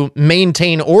to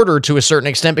maintain order to a certain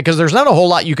extent, because there's not a whole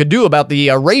lot you could do about the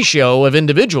ratio of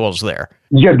individuals there.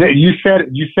 Yeah, you said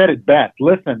it best.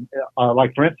 Listen,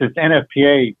 like for instance,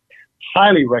 NFPA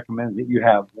highly recommends that you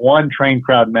have one trained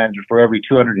crowd manager for every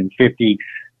 250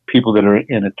 people that are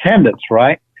in attendance,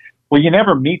 right? Well, you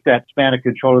never meet that span of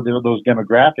control of those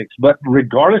demographics, but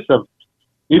regardless of,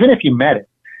 even if you met it,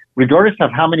 regardless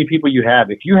of how many people you have,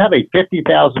 if you have a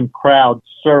 50,000 crowd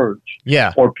surge,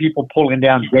 or people pulling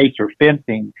down gates or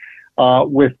fencing,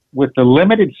 with the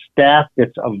limited staff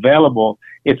that's available,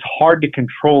 it's hard to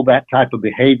control that type of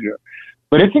behavior.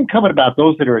 But it's incumbent about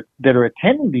those that are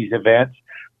attending these events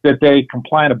that they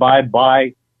comply and abide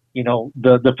by,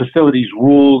 the facility's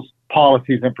rules,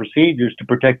 policies, and procedures to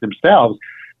protect themselves.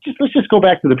 Let's just go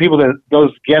back to the people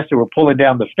those guests that were pulling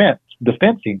down the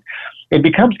fencing. It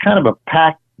becomes kind of a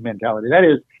pack mentality. That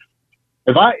is,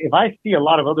 if I see a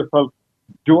lot of other folks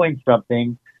doing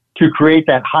something to create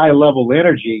that high level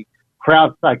energy,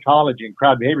 crowd psychology and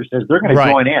crowd behavior says they're going to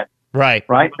join in. Right.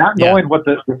 Not knowing what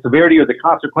the severity or the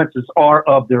consequences are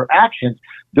of their actions,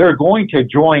 they're going to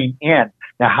join in.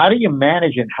 Now, how do you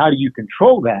manage and how do you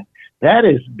control that? That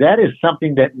is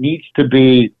something that needs to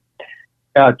be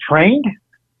trained,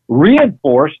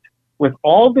 reinforced with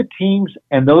all the teams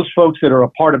and those folks that are a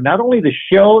part of not only the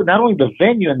show, not only the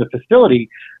venue and the facility,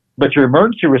 but your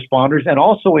emergency responders, and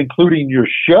also including your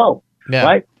show.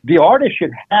 Right? The artist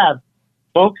should have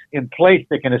folks in place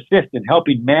that can assist in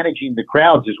helping managing the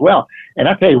crowds as well. And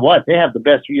I tell you what, they have the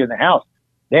best view in the house.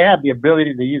 They have the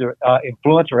ability to either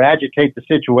influence or agitate the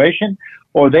situation,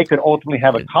 or they could ultimately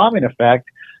have a calming effect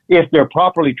if they're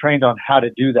properly trained on how to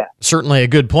do that. Certainly a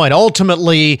good point.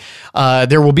 Ultimately,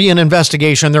 there will be an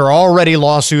investigation. There are already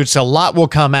lawsuits. A lot will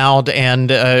come out,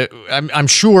 and I'm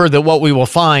sure that what we will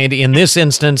find in this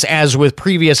instance, as with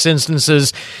previous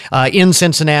instances in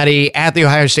Cincinnati, at the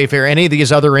Ohio State Fair, any of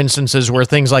these other instances where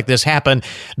things like this happen,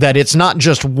 that it's not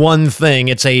just one thing.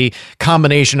 It's a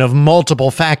combination of multiple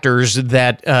factors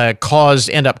that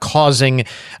end up causing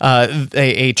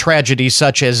a tragedy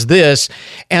such as this.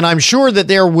 And I'm sure that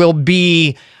there will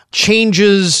be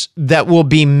changes that will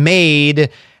be made.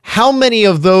 How many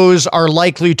of those are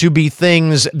likely to be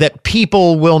things that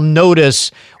people will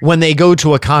notice when they go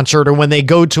to a concert or when they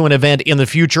go to an event in the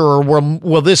future? Or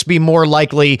will this be more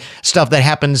likely stuff that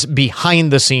happens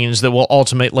behind the scenes that will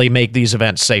ultimately make these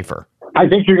events safer? I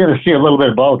think you're going to see a little bit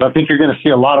of both. I think you're going to see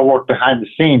a lot of work behind the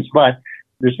scenes, but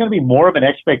there's going to be more of an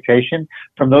expectation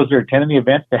from those that are attending the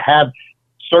event to have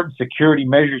certain security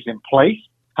measures in place.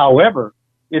 However,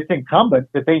 it's incumbent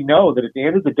that they know that at the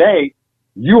end of the day,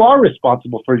 you are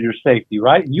responsible for your safety,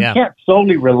 right? You can't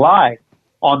solely rely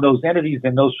on those entities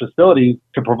and those facilities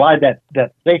to provide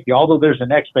that safety, although there's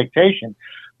an expectation.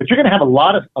 But you're going to have a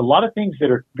lot of things that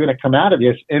are going to come out of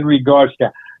this in regards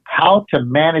to how to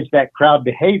manage that crowd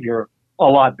behavior a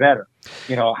lot better.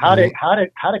 How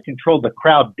to control the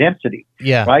crowd density,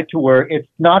 right? To where it's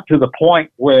not to the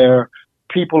point where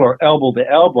people are elbow to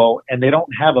elbow and they don't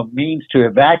have a means to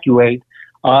evacuate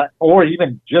or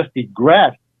even just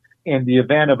egress in the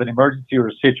event of an emergency or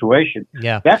a situation.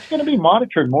 That's going to be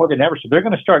monitored more than ever. So they're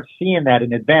going to start seeing that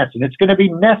in advance, and it's going to be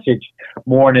messaged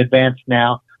more in advance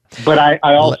now. But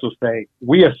I also say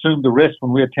we assume the risk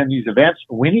when we attend these events.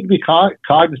 We need to be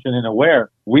cognizant and aware.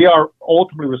 We are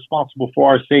ultimately responsible for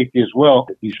our safety as well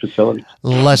at these facilities.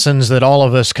 Lessons that all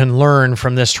of us can learn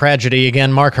from this tragedy.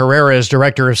 Again, Mark Herrera is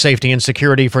Director of Safety and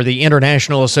Security for the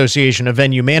International Association of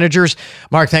Venue Managers.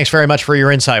 Mark, thanks very much for your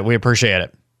insight. We appreciate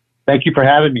it. Thank you for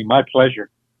having me. My pleasure.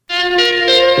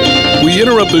 We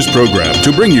interrupt this program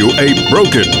to bring you a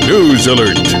broken news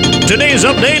alert. Today's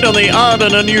update on the odd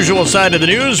and unusual side of the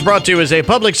news brought to you as a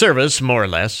public service, more or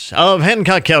less, of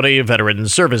Hancock County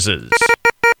Veterans Services.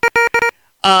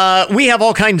 We have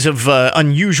all kinds of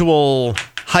unusual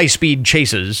high-speed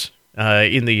chases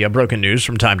in the broken news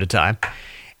from time to time.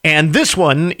 And this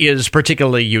one is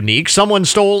particularly unique. Someone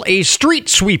stole a street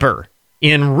sweeper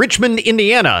in Richmond,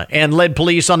 Indiana, and led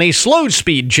police on a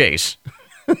slow-speed chase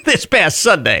this past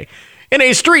Sunday in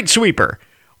a street sweeper.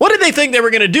 What did they think they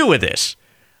were going to do with this?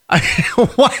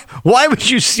 Why would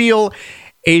you steal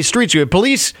a street sweeper?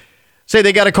 Police say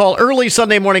they got a call early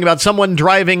Sunday morning about someone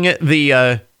driving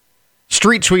the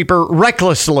street sweeper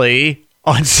recklessly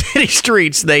on city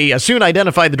streets. They soon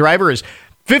identified the driver as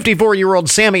 54-year-old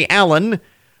Sammy Allen,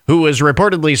 who was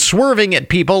reportedly swerving at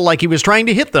people like he was trying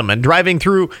to hit them and driving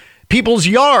through people's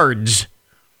yards.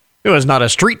 It was not a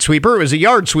street sweeper, it was a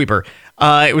yard sweeper.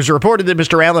 It was reported that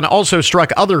Mr. Allen also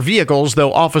struck other vehicles,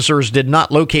 though officers did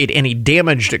not locate any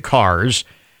damaged cars.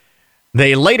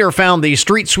 They later found the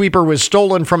street sweeper was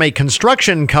stolen from a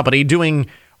construction company doing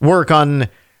work on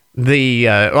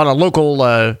a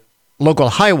local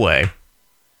highway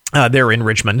there in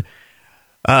Richmond.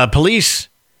 Police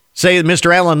say that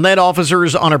Mr. Allen led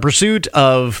officers on a pursuit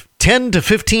of 10 to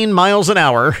 15 miles an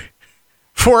hour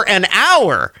for an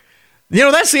hour. You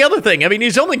know, that's the other thing. I mean,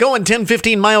 he's only going 10,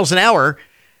 15 miles an hour.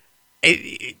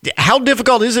 How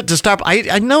difficult is it to stop?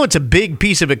 I know it's a big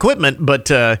piece of equipment, but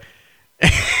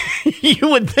you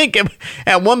would think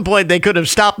at one point they could have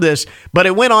stopped this, but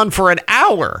it went on for an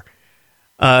hour.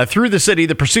 Through the city,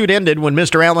 the pursuit ended when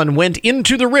Mr. Allen went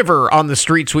into the river on the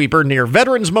street sweeper near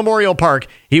Veterans Memorial Park.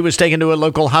 He was taken to a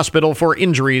local hospital for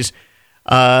injuries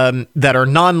that are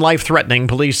non-life-threatening.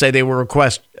 Police say they will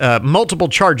request multiple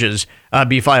charges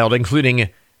be filed, including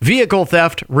vehicle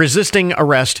theft, resisting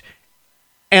arrest,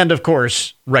 and, of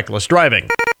course, reckless driving.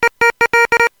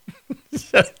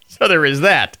 So there is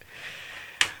that.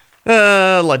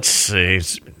 Let's see.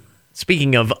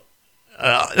 Speaking of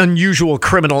unusual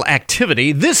criminal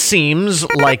activity, this seems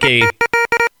like a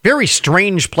very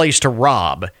strange place to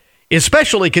rob,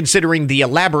 especially considering the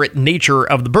elaborate nature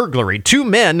of the burglary. 2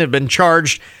 men have been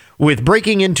charged with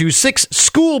breaking into 6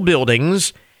 school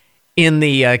buildings in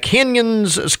the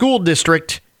Canyons School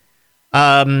District.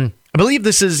 I believe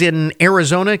this is in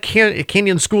Arizona,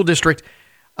 Canyon School District.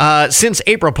 Since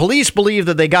April, police believe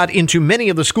that they got into many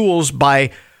of the schools by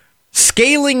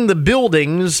scaling the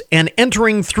buildings and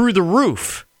entering through the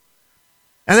roof.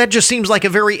 And that just seems like a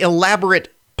very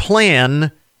elaborate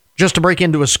plan just to break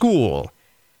into a school.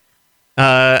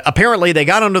 Apparently, they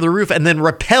got under the roof and then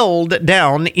rappelled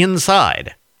down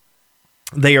inside.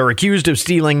 They are accused of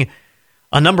stealing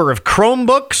a number of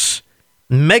Chromebooks,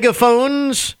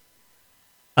 megaphones,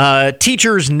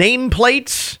 teachers'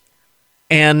 nameplates,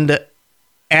 and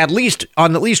on at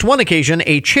least one occasion,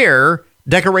 a chair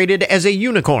decorated as a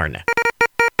unicorn.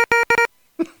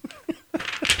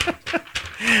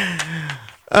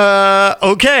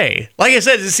 Okay. Like I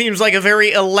said, it seems like a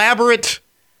very elaborate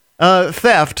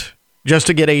theft just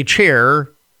to get a chair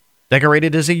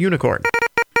decorated as a unicorn.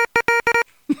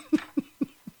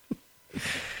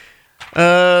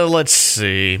 Let's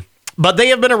see. But they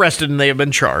have been arrested and they have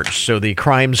been charged, so the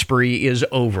crime spree is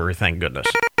over, thank goodness.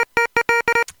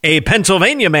 A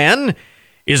Pennsylvania man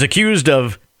is accused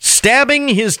of stabbing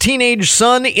his teenage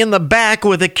son in the back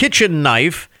with a kitchen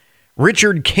knife.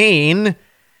 Richard Kane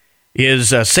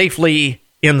is safely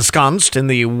ensconced in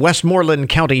the Westmoreland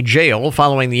County Jail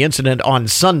following the incident on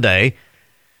Sunday.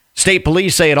 State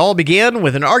police say it all began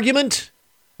with an argument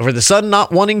over the son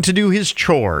not wanting to do his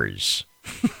chores.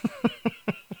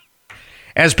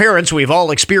 As parents, we've all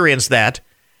experienced that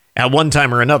at one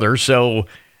time or another. So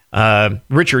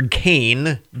Richard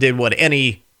Kane did what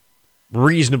any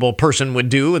reasonable person would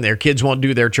do and their kids won't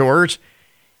do their chores.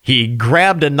 He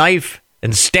grabbed a knife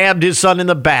and stabbed his son in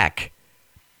the back.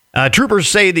 Troopers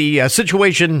say the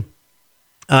situation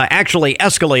actually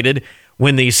escalated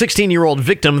when the 16-year-old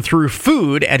victim threw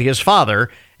food at his father,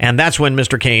 and that's when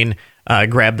Mr. Kane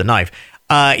grabbed the knife.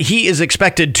 He is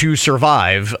expected to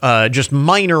survive just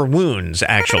minor wounds,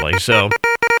 actually. So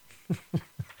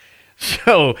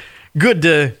good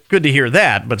to hear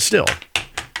that, but still.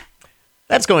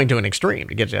 That's going to an extreme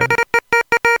to get you.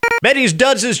 Betty's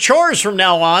does his chores from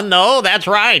now on. No, that's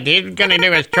right. He's going to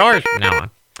do his chores from now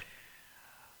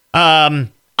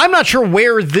on. I'm not sure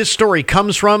where this story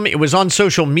comes from. It was on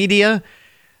social media.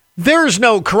 There's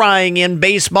no crying in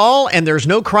baseball, and there's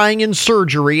no crying in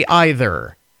surgery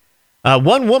either.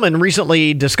 One woman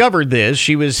recently discovered this.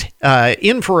 She was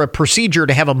in for a procedure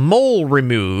to have a mole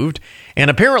removed, and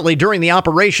apparently during the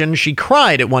operation, she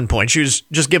cried at one point. She was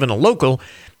just given a local,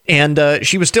 and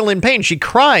she was still in pain. She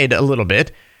cried a little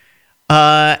bit,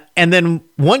 and then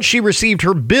once she received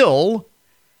her bill,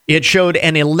 it showed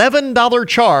an $11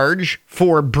 charge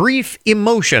for brief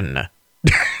emotion.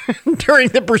 during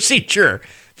the procedure.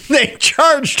 They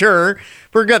charged her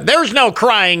for good. There's no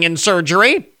crying in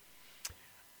surgery.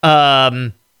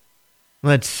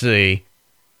 Let's see.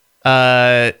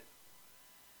 Apparently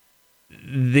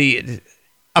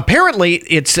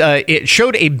it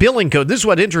showed a billing code. This is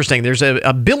what's interesting. There's a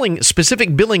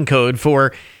specific billing code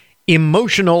for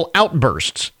emotional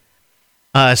outbursts.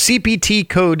 CPT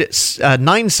code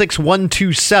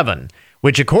 96127,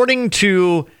 which according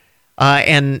to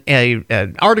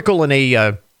an article in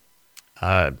a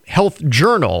health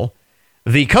journal,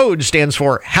 the code stands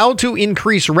for How to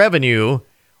Increase Revenue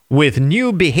with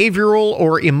New Behavioral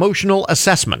or Emotional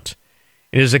Assessment.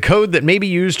 It is a code that may be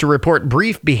used to report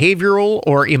brief behavioral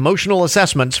or emotional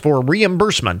assessments for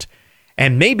reimbursement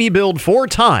and may be billed 4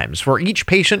 times for each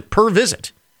patient per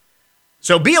visit.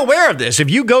 So be aware of this. If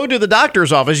you go to the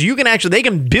doctor's office, they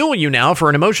can bill you now for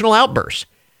an emotional outburst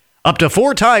up to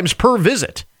 4 times per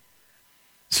visit.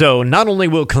 So not only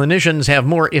will clinicians have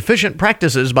more efficient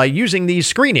practices by using these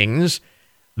screenings,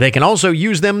 they can also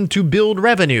use them to build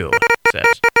revenue, it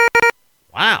says.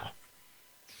 Wow.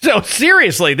 So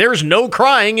seriously, there's no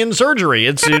crying in surgery.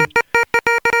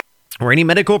 Or any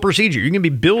medical procedure. You can be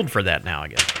billed for that now, I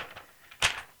guess.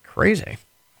 Crazy.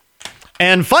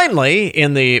 And finally,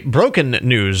 in the broken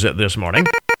news this morning,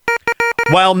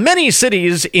 while many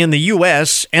cities in the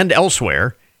U.S. and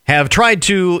elsewhere have tried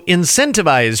to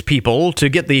incentivize people to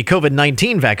get the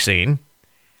COVID-19 vaccine,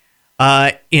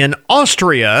 in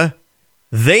Austria,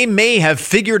 they may have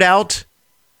figured out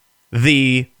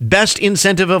the best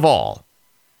incentive of all.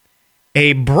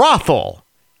 A brothel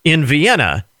in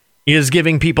Vienna is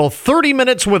giving people 30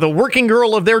 minutes with a working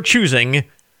girl of their choosing,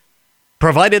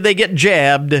 provided they get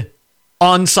jabbed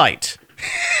on site.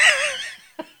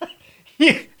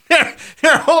 They're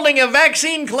holding a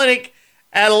vaccine clinic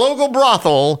at a local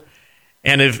brothel,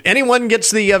 and if anyone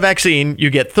gets the vaccine, you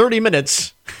get 30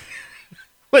 minutes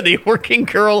with a working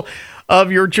girl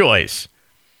of your choice.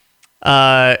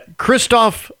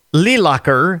 Christoph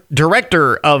Lilacher,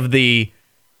 director of the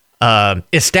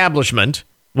establishment,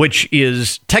 which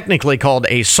is technically called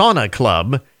a sauna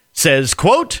club, says,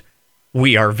 quote,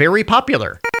 "We are very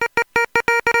popular."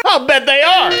 I'll bet they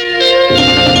are.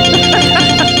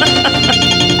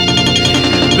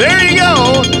 There you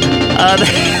go.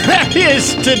 That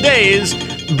is today's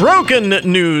Broken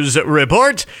News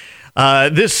Report.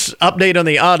 This update on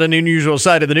the odd and unusual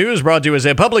side of the news brought to you as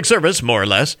a public service, more or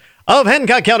less, of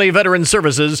Hancock County Veteran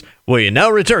Services. We now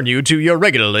return you to your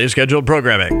regularly scheduled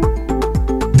programming.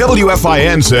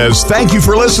 WFIN says thank you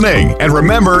for listening. And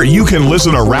remember, you can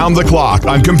listen around the clock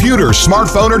on computer,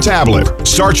 smartphone, or tablet.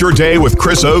 Start your day with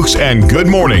Chris Oakes and Good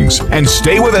Mornings. And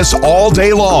stay with us all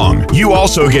day long. You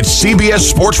also get CBS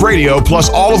Sports Radio plus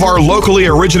all of our locally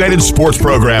originated sports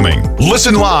programming.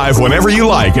 Listen live whenever you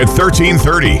like at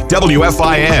 1330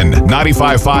 WFIN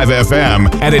 95.5 FM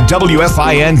and at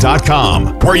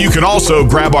WFIN.com, where you can also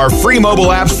grab our free mobile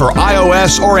apps for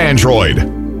iOS or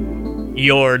Android.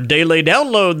 Your daily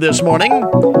download this morning.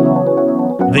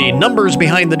 The numbers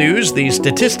behind the news, the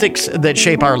statistics that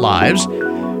shape our lives.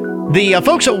 The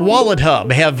folks at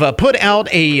WalletHub have put out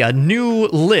a new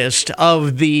list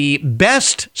of the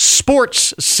best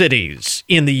sports cities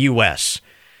in the U.S.,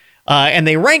 and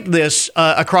they ranked this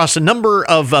across a number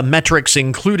of metrics,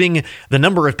 including the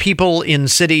number of people in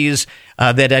cities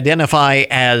that identify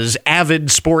as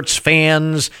avid sports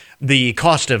fans, the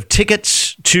cost of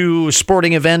tickets to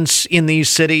sporting events in these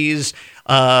cities,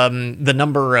 the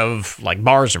number of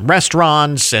bars and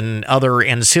restaurants and other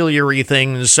ancillary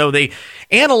things. So they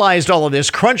analyzed all of this,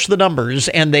 crunched the numbers,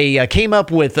 and they came up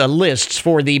with lists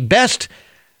for the best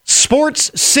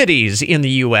sports cities in the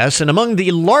U.S. And among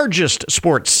the largest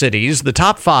sports cities, the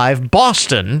top 5,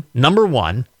 Boston, number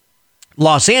 1,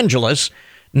 Los Angeles,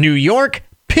 New York,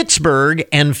 Pittsburgh,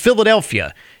 and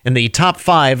Philadelphia in the top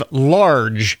 5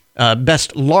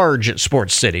 best large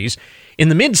sports cities. In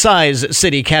the mid-size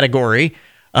city category,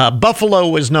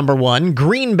 Buffalo is number 1,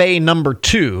 Green Bay number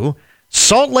 2,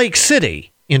 Salt Lake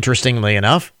City, interestingly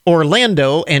enough,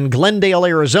 Orlando and Glendale,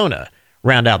 Arizona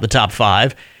round out the top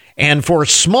 5. And for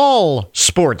small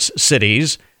sports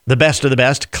cities, the best of the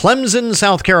best, Clemson,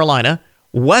 South Carolina,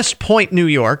 West Point, New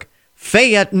York,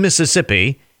 Fayette,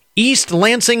 Mississippi, East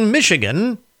Lansing,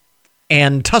 Michigan,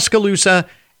 and Tuscaloosa,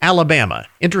 Alabama.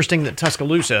 Interesting that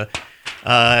Tuscaloosa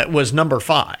was number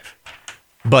 5.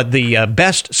 But the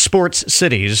best sports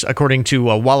cities, according to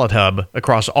WalletHub,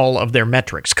 across all of their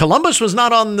metrics. Columbus was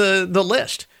not on the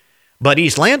list, but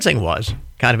East Lansing was.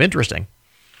 Kind of interesting.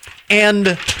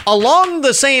 And along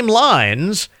the same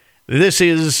lines, this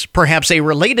is perhaps a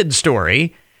related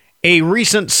story. A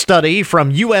recent study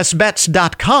from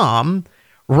usbets.com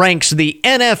ranks the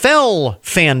NFL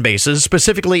fan bases,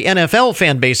 specifically NFL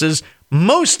fan bases,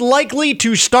 most likely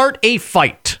to start a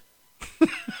fight.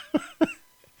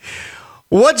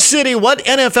 What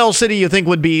NFL city you think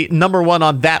would be number one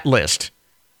on that list?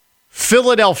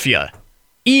 Philadelphia.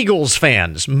 Eagles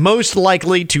fans most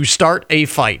likely to start a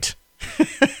fight.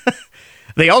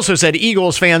 They also said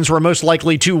Eagles fans were most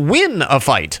likely to win a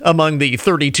fight among the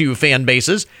 32 fan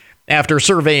bases after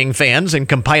surveying fans and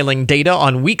compiling data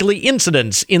on weekly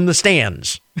incidents in the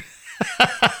stands.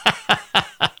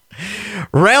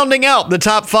 Rounding out the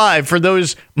top 5 for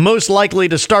those most likely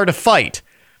to start a fight,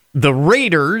 the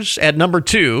Raiders at number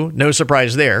 2, no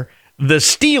surprise there, the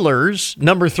Steelers,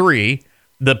 number 3,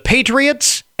 the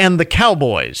Patriots, and the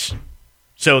Cowboys.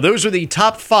 So those are the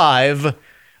top 5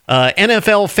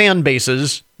 NFL fan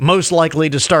bases most likely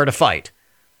to start a fight.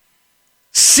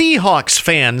 Seahawks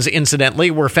fans,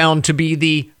 incidentally, were found to be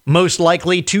the most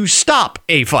likely to stop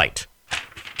a fight.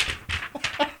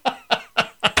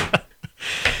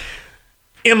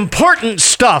 Important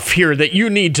stuff here that you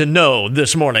need to know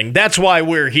this morning. That's why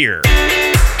we're here.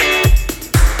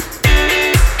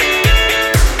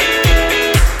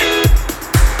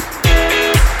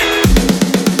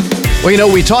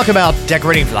 Well, we talk about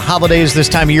decorating for the holidays this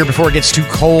time of year before it gets too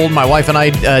cold. My wife and I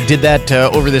did that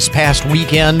over this past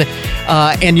weekend.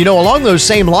 And, along those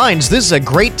same lines, this is a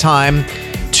great time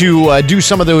to do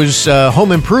some of those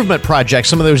home improvement projects,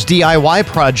 some of those DIY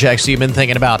projects you've been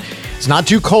thinking about. It's not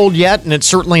too cold yet, and it's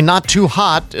certainly not too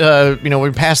hot.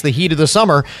 We're past the heat of the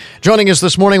summer. Joining us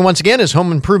this morning once again is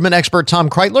home improvement expert Tom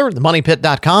Kreitler,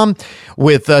 themoneypit.com,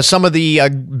 with some of the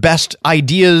best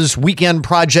ideas, weekend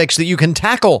projects that you can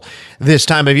tackle this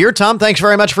time of year. Tom, thanks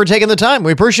very much for taking the time.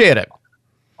 We appreciate it.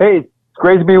 Hey, it's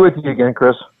great to be with you again,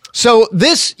 Chris. So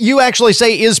this, you actually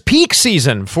say, is peak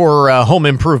season for home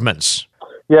improvements.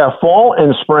 Yeah, fall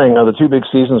and spring are the 2 big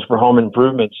seasons for home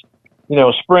improvements.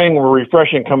 Spring, we're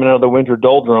refreshing coming out of the winter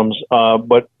doldrums,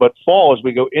 but fall, as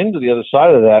we go into the other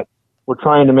side of that, we're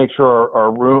trying to make sure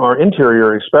our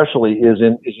interior especially is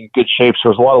in good shape. So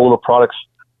there's a lot of little projects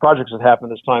that happen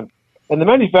this time. And the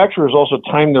manufacturers also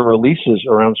time their releases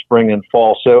around spring and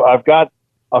fall. So I've got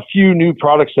a few new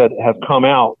products that have come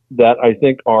out that I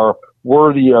think are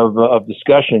worthy of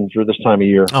discussion for this time of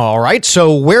year. All right.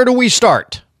 So where do we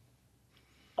start?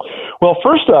 Well,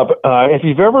 first up, if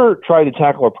you've ever tried to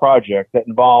tackle a project that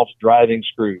involves driving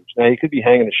screws, now you could be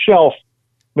hanging a shelf,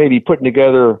 maybe putting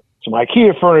together some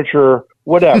IKEA furniture,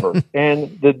 whatever,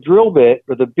 and the drill bit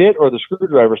or the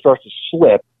screwdriver starts to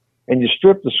slip and you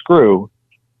strip the screw,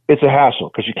 it's a hassle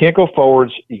because you can't go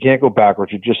forwards, you can't go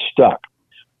backwards, you're just stuck.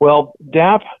 Well,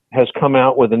 DAP has come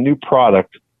out with a new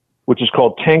product, which is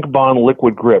called Tank Bond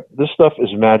Liquid Grip. This stuff is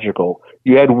magical.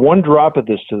 You add 1 drop of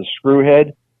this to the screw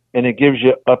head, and it gives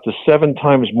you up to 7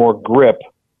 times more grip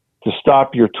to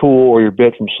stop your tool or your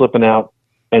bit from slipping out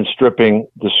and stripping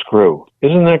the screw.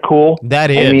 Isn't that cool?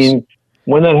 That is. I mean,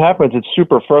 when that happens, it's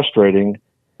super frustrating,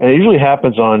 and it usually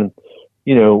happens on,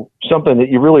 something that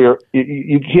you really are.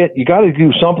 You got to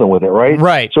do something with it, right?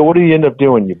 Right. So what do you end up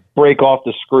doing? You break off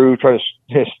the screw, try to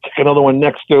stick another one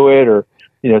next to it, or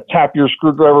tap your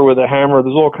screwdriver with a hammer.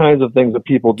 There's all kinds of things that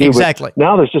people do. Exactly. But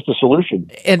now there's just a solution.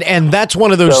 And that's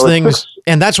one of those things.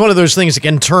 And that's one of those things that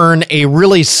can turn a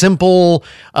really simple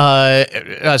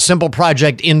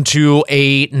project into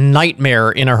a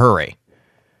nightmare in a hurry.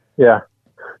 Yeah,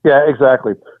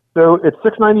 exactly. So it's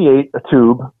 $6.98 a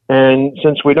tube, and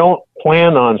since we don't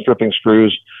plan on stripping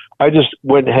screws, I just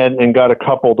went ahead and got a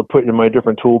couple to put in my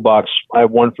different toolbox. I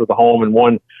have one for the home and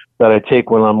one that I take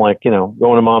when I'm going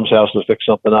to mom's house to fix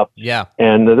something up. Yeah.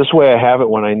 And this way I have it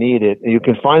when I need it. And you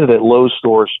can find it at Lowe's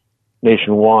stores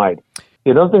nationwide.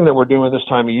 The other thing that we're doing this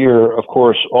time of year, of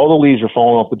course, all the leaves are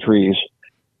falling off the trees.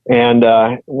 And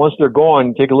once they're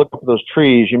gone, take a look at those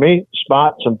trees. You may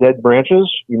spot some dead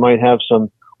branches. You might have some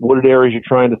wooded areas you're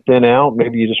trying to thin out.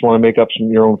 Maybe you just want to make up some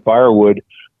of your own firewood.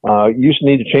 You used to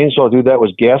need a chainsaw to do that,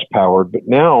 was gas powered, but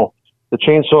now the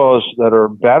chainsaws that are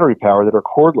battery powered, that are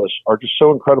cordless, are just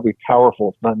so incredibly powerful.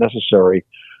 It's not necessary.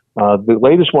 The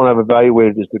latest one I've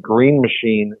evaluated is the Green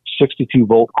Machine 62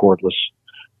 volt cordless.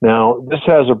 Now, this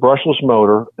has a brushless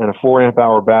motor and a 4 amp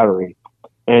hour battery.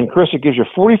 And Chris, it gives you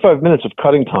 45 minutes of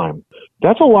cutting time.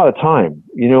 That's a lot of time.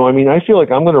 I feel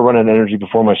like I'm going to run out of energy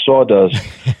before my saw does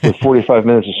with 45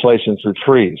 minutes of slicing through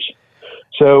trees.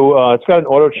 So it's got an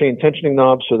auto chain tensioning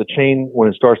knob, so the chain, when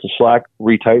it starts to slack,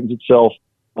 retightens itself.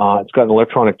 It's got an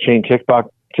electronic chain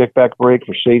kickback brake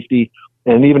for safety,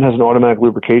 and it even has an automatic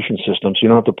lubrication system, so you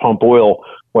don't have to pump oil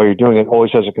while you're doing it. It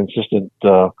always has a consistent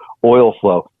oil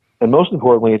flow. And most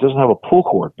importantly, it doesn't have a pull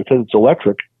cord because it's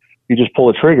electric. You just pull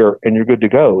a trigger and you're good to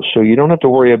go. So you don't have to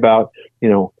worry about,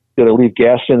 Did I leave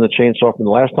gas in the chainsaw from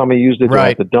the last time I used it? Do I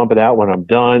have to dump it out when I'm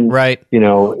done? Right.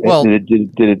 Well, did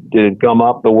it gum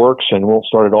up the works and won't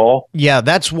start at all? Yeah,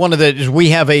 that's one of the. We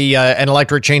have an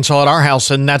electric chainsaw at our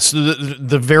house, and that's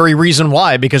the very reason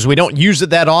why, because we don't use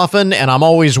it that often, and I'm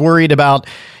always worried about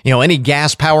any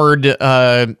gas powered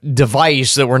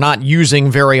device that we're not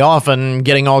using very often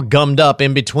getting all gummed up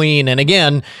in between, and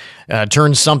again.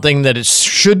 Turns something that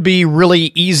should be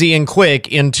really easy and quick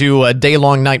into a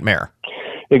day-long nightmare.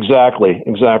 Exactly.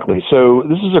 So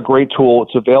this is a great tool.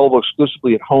 It's available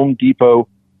exclusively at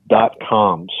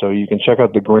HomeDepot.com. So you can check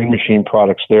out the Green Machine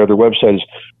products there. Their website is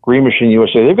Green Machine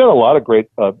USA. They've got a lot of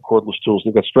great cordless tools.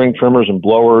 They've got string trimmers and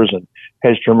blowers and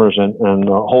hedge trimmers and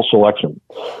a whole selection.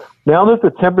 Now that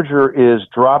the temperature is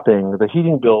dropping, the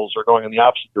heating bills are going in the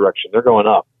opposite direction. They're going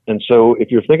up. And so if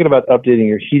you're thinking about updating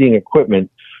your heating equipment,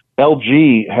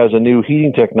 LG has a new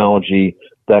heating technology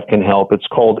that can help. It's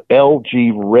called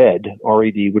LG Red,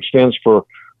 R-E-D, which stands for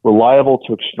Reliable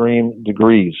to Extreme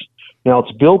Degrees. Now,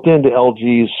 it's built into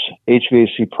LG's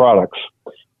HVAC products,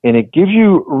 and it gives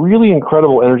you really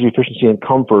incredible energy efficiency and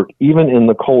comfort, even in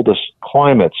the coldest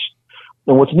climates.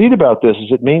 And what's neat about this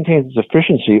is it maintains its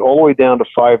efficiency all the way down to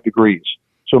 5 degrees.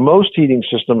 So most heating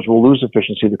systems will lose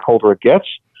efficiency the colder it gets.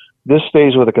 This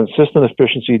stays with a consistent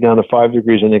efficiency down to 5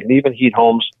 degrees, and it can even heat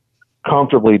homes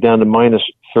comfortably down to minus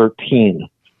 13.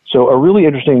 So a really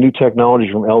interesting new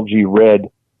technology from LG Red,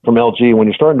 from LG. When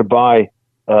you're starting to buy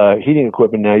heating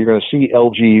equipment now, you're going to see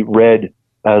LG Red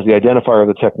as the identifier of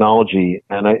the technology,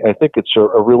 and I think it's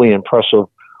a really impressive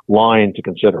line to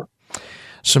consider.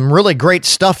 Some really great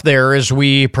stuff there as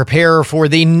we prepare for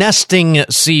the nesting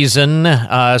season.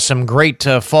 Some great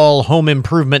fall home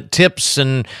improvement tips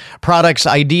and products,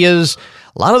 ideas.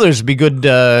 A lot of those would be good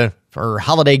for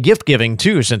holiday gift giving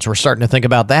too, since we're starting to think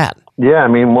about that. Yeah, I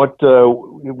mean,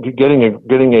 getting a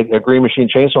Green Machine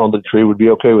chainsaw on the tree would be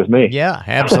okay with me. Yeah,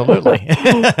 absolutely.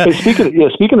 Hey,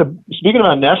 speaking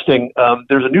about nesting,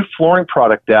 there's a new flooring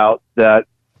product out that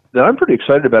I'm pretty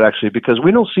excited about, actually, because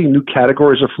we don't see new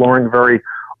categories of flooring very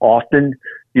often.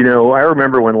 I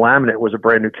remember when laminate was a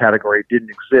brand new category, it didn't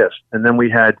exist, and then we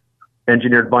had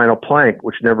engineered vinyl plank,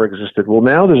 which never existed. Well,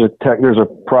 now there's a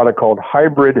product called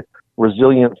Hybrid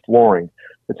Resilient Flooring.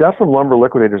 It's out from Lumber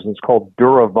Liquidators, and it's called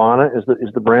Duravana is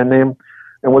the brand name.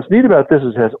 And what's neat about this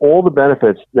is it has all the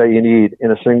benefits that you need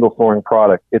in a single flooring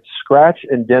product. It's scratch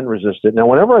and dent resistant. Now,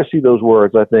 whenever I see those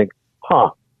words, I think,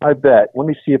 I bet. Let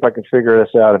me see if I can figure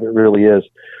this out if it really is.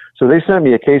 So they sent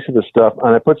me a case of this stuff,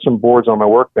 and I put some boards on my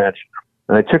workbench,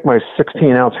 and I took my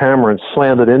 16-ounce hammer and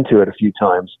slammed it into it a few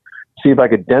times, see if I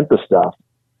could dent the stuff.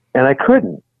 And I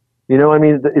couldn't. Wow.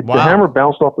 The hammer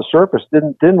bounced off the surface,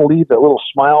 didn't leave that little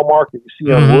smile mark that you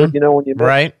see on wood, when you miss.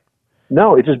 Right.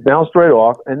 No, it just bounced right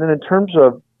off. And then in terms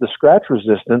of the scratch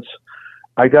resistance,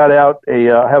 I got out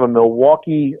I have a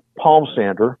Milwaukee palm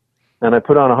sander, and I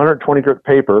put on 120 grit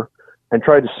paper and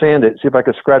tried to sand it, see if I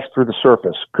could scratch through the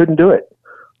surface. Couldn't do it.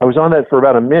 I was on that for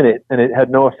about a minute, and it had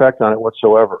no effect on it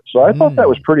whatsoever. So I thought that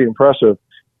was pretty impressive.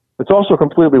 It's also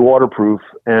completely waterproof,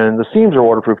 and the seams are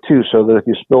waterproof too, so that if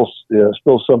you spill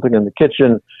something in the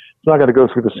kitchen, it's not going to go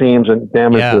through the seams and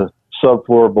damage the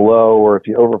subfloor below, or if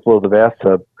you overflow the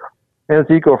bathtub. And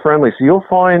it's eco-friendly. So you'll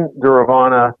find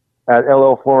Duravana at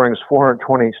LL Flooring's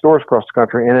 420 stores across the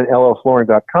country and at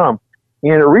llflooring.com.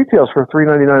 And it retails for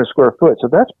 $3.99 a square foot. So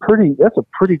that's a pretty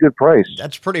good price.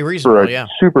 That's pretty reasonable, for a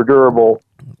super durable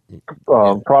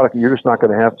product you're just not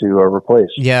going to have to replace.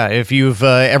 Yeah, if you've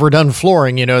ever done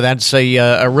flooring, that's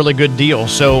a really good deal.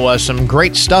 So some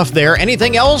great stuff there.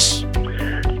 Anything else?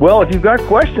 Well, if you've got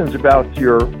questions about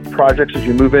your projects as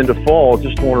you move into fall,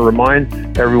 just want to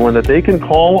remind everyone that they can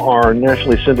call our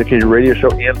nationally syndicated radio show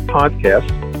and podcast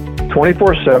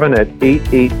 24/7 at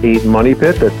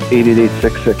 888-MONEY-PIT. That's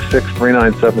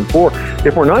 888-666-3974.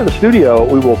 If we're not in the studio,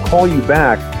 we will call you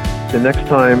back the next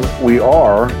time we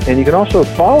are. And you can also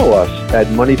follow us at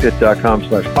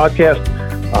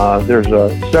moneypit.com/podcast. There's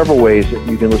several ways that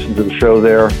you can listen to the show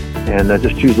there, and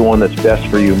just choose the one that's best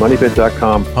for you.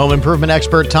 moneypit.com. Home improvement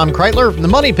expert Tom Kreitler from the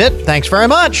Money Pit. Thanks very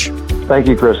much. Thank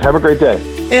you, Chris. Have a great day.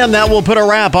 And that will put a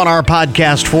wrap on our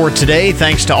podcast for today.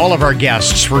 Thanks to all of our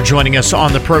guests for joining us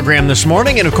on the program this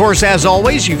morning. And of course, as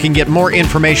always, you can get more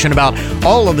information about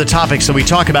all of the topics that we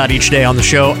talk about each day on the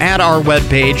show at our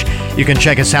webpage. You can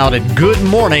check us out at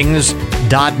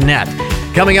goodmornings.net.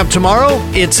 Coming up tomorrow,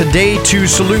 it's a day to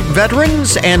salute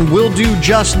veterans, and we'll do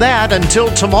just that until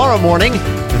tomorrow morning.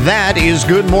 That is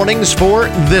Good Mornings for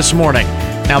this morning.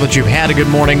 Now that you've had a good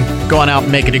morning, go on out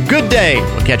and make it a good day.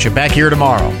 We'll catch you back here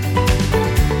tomorrow.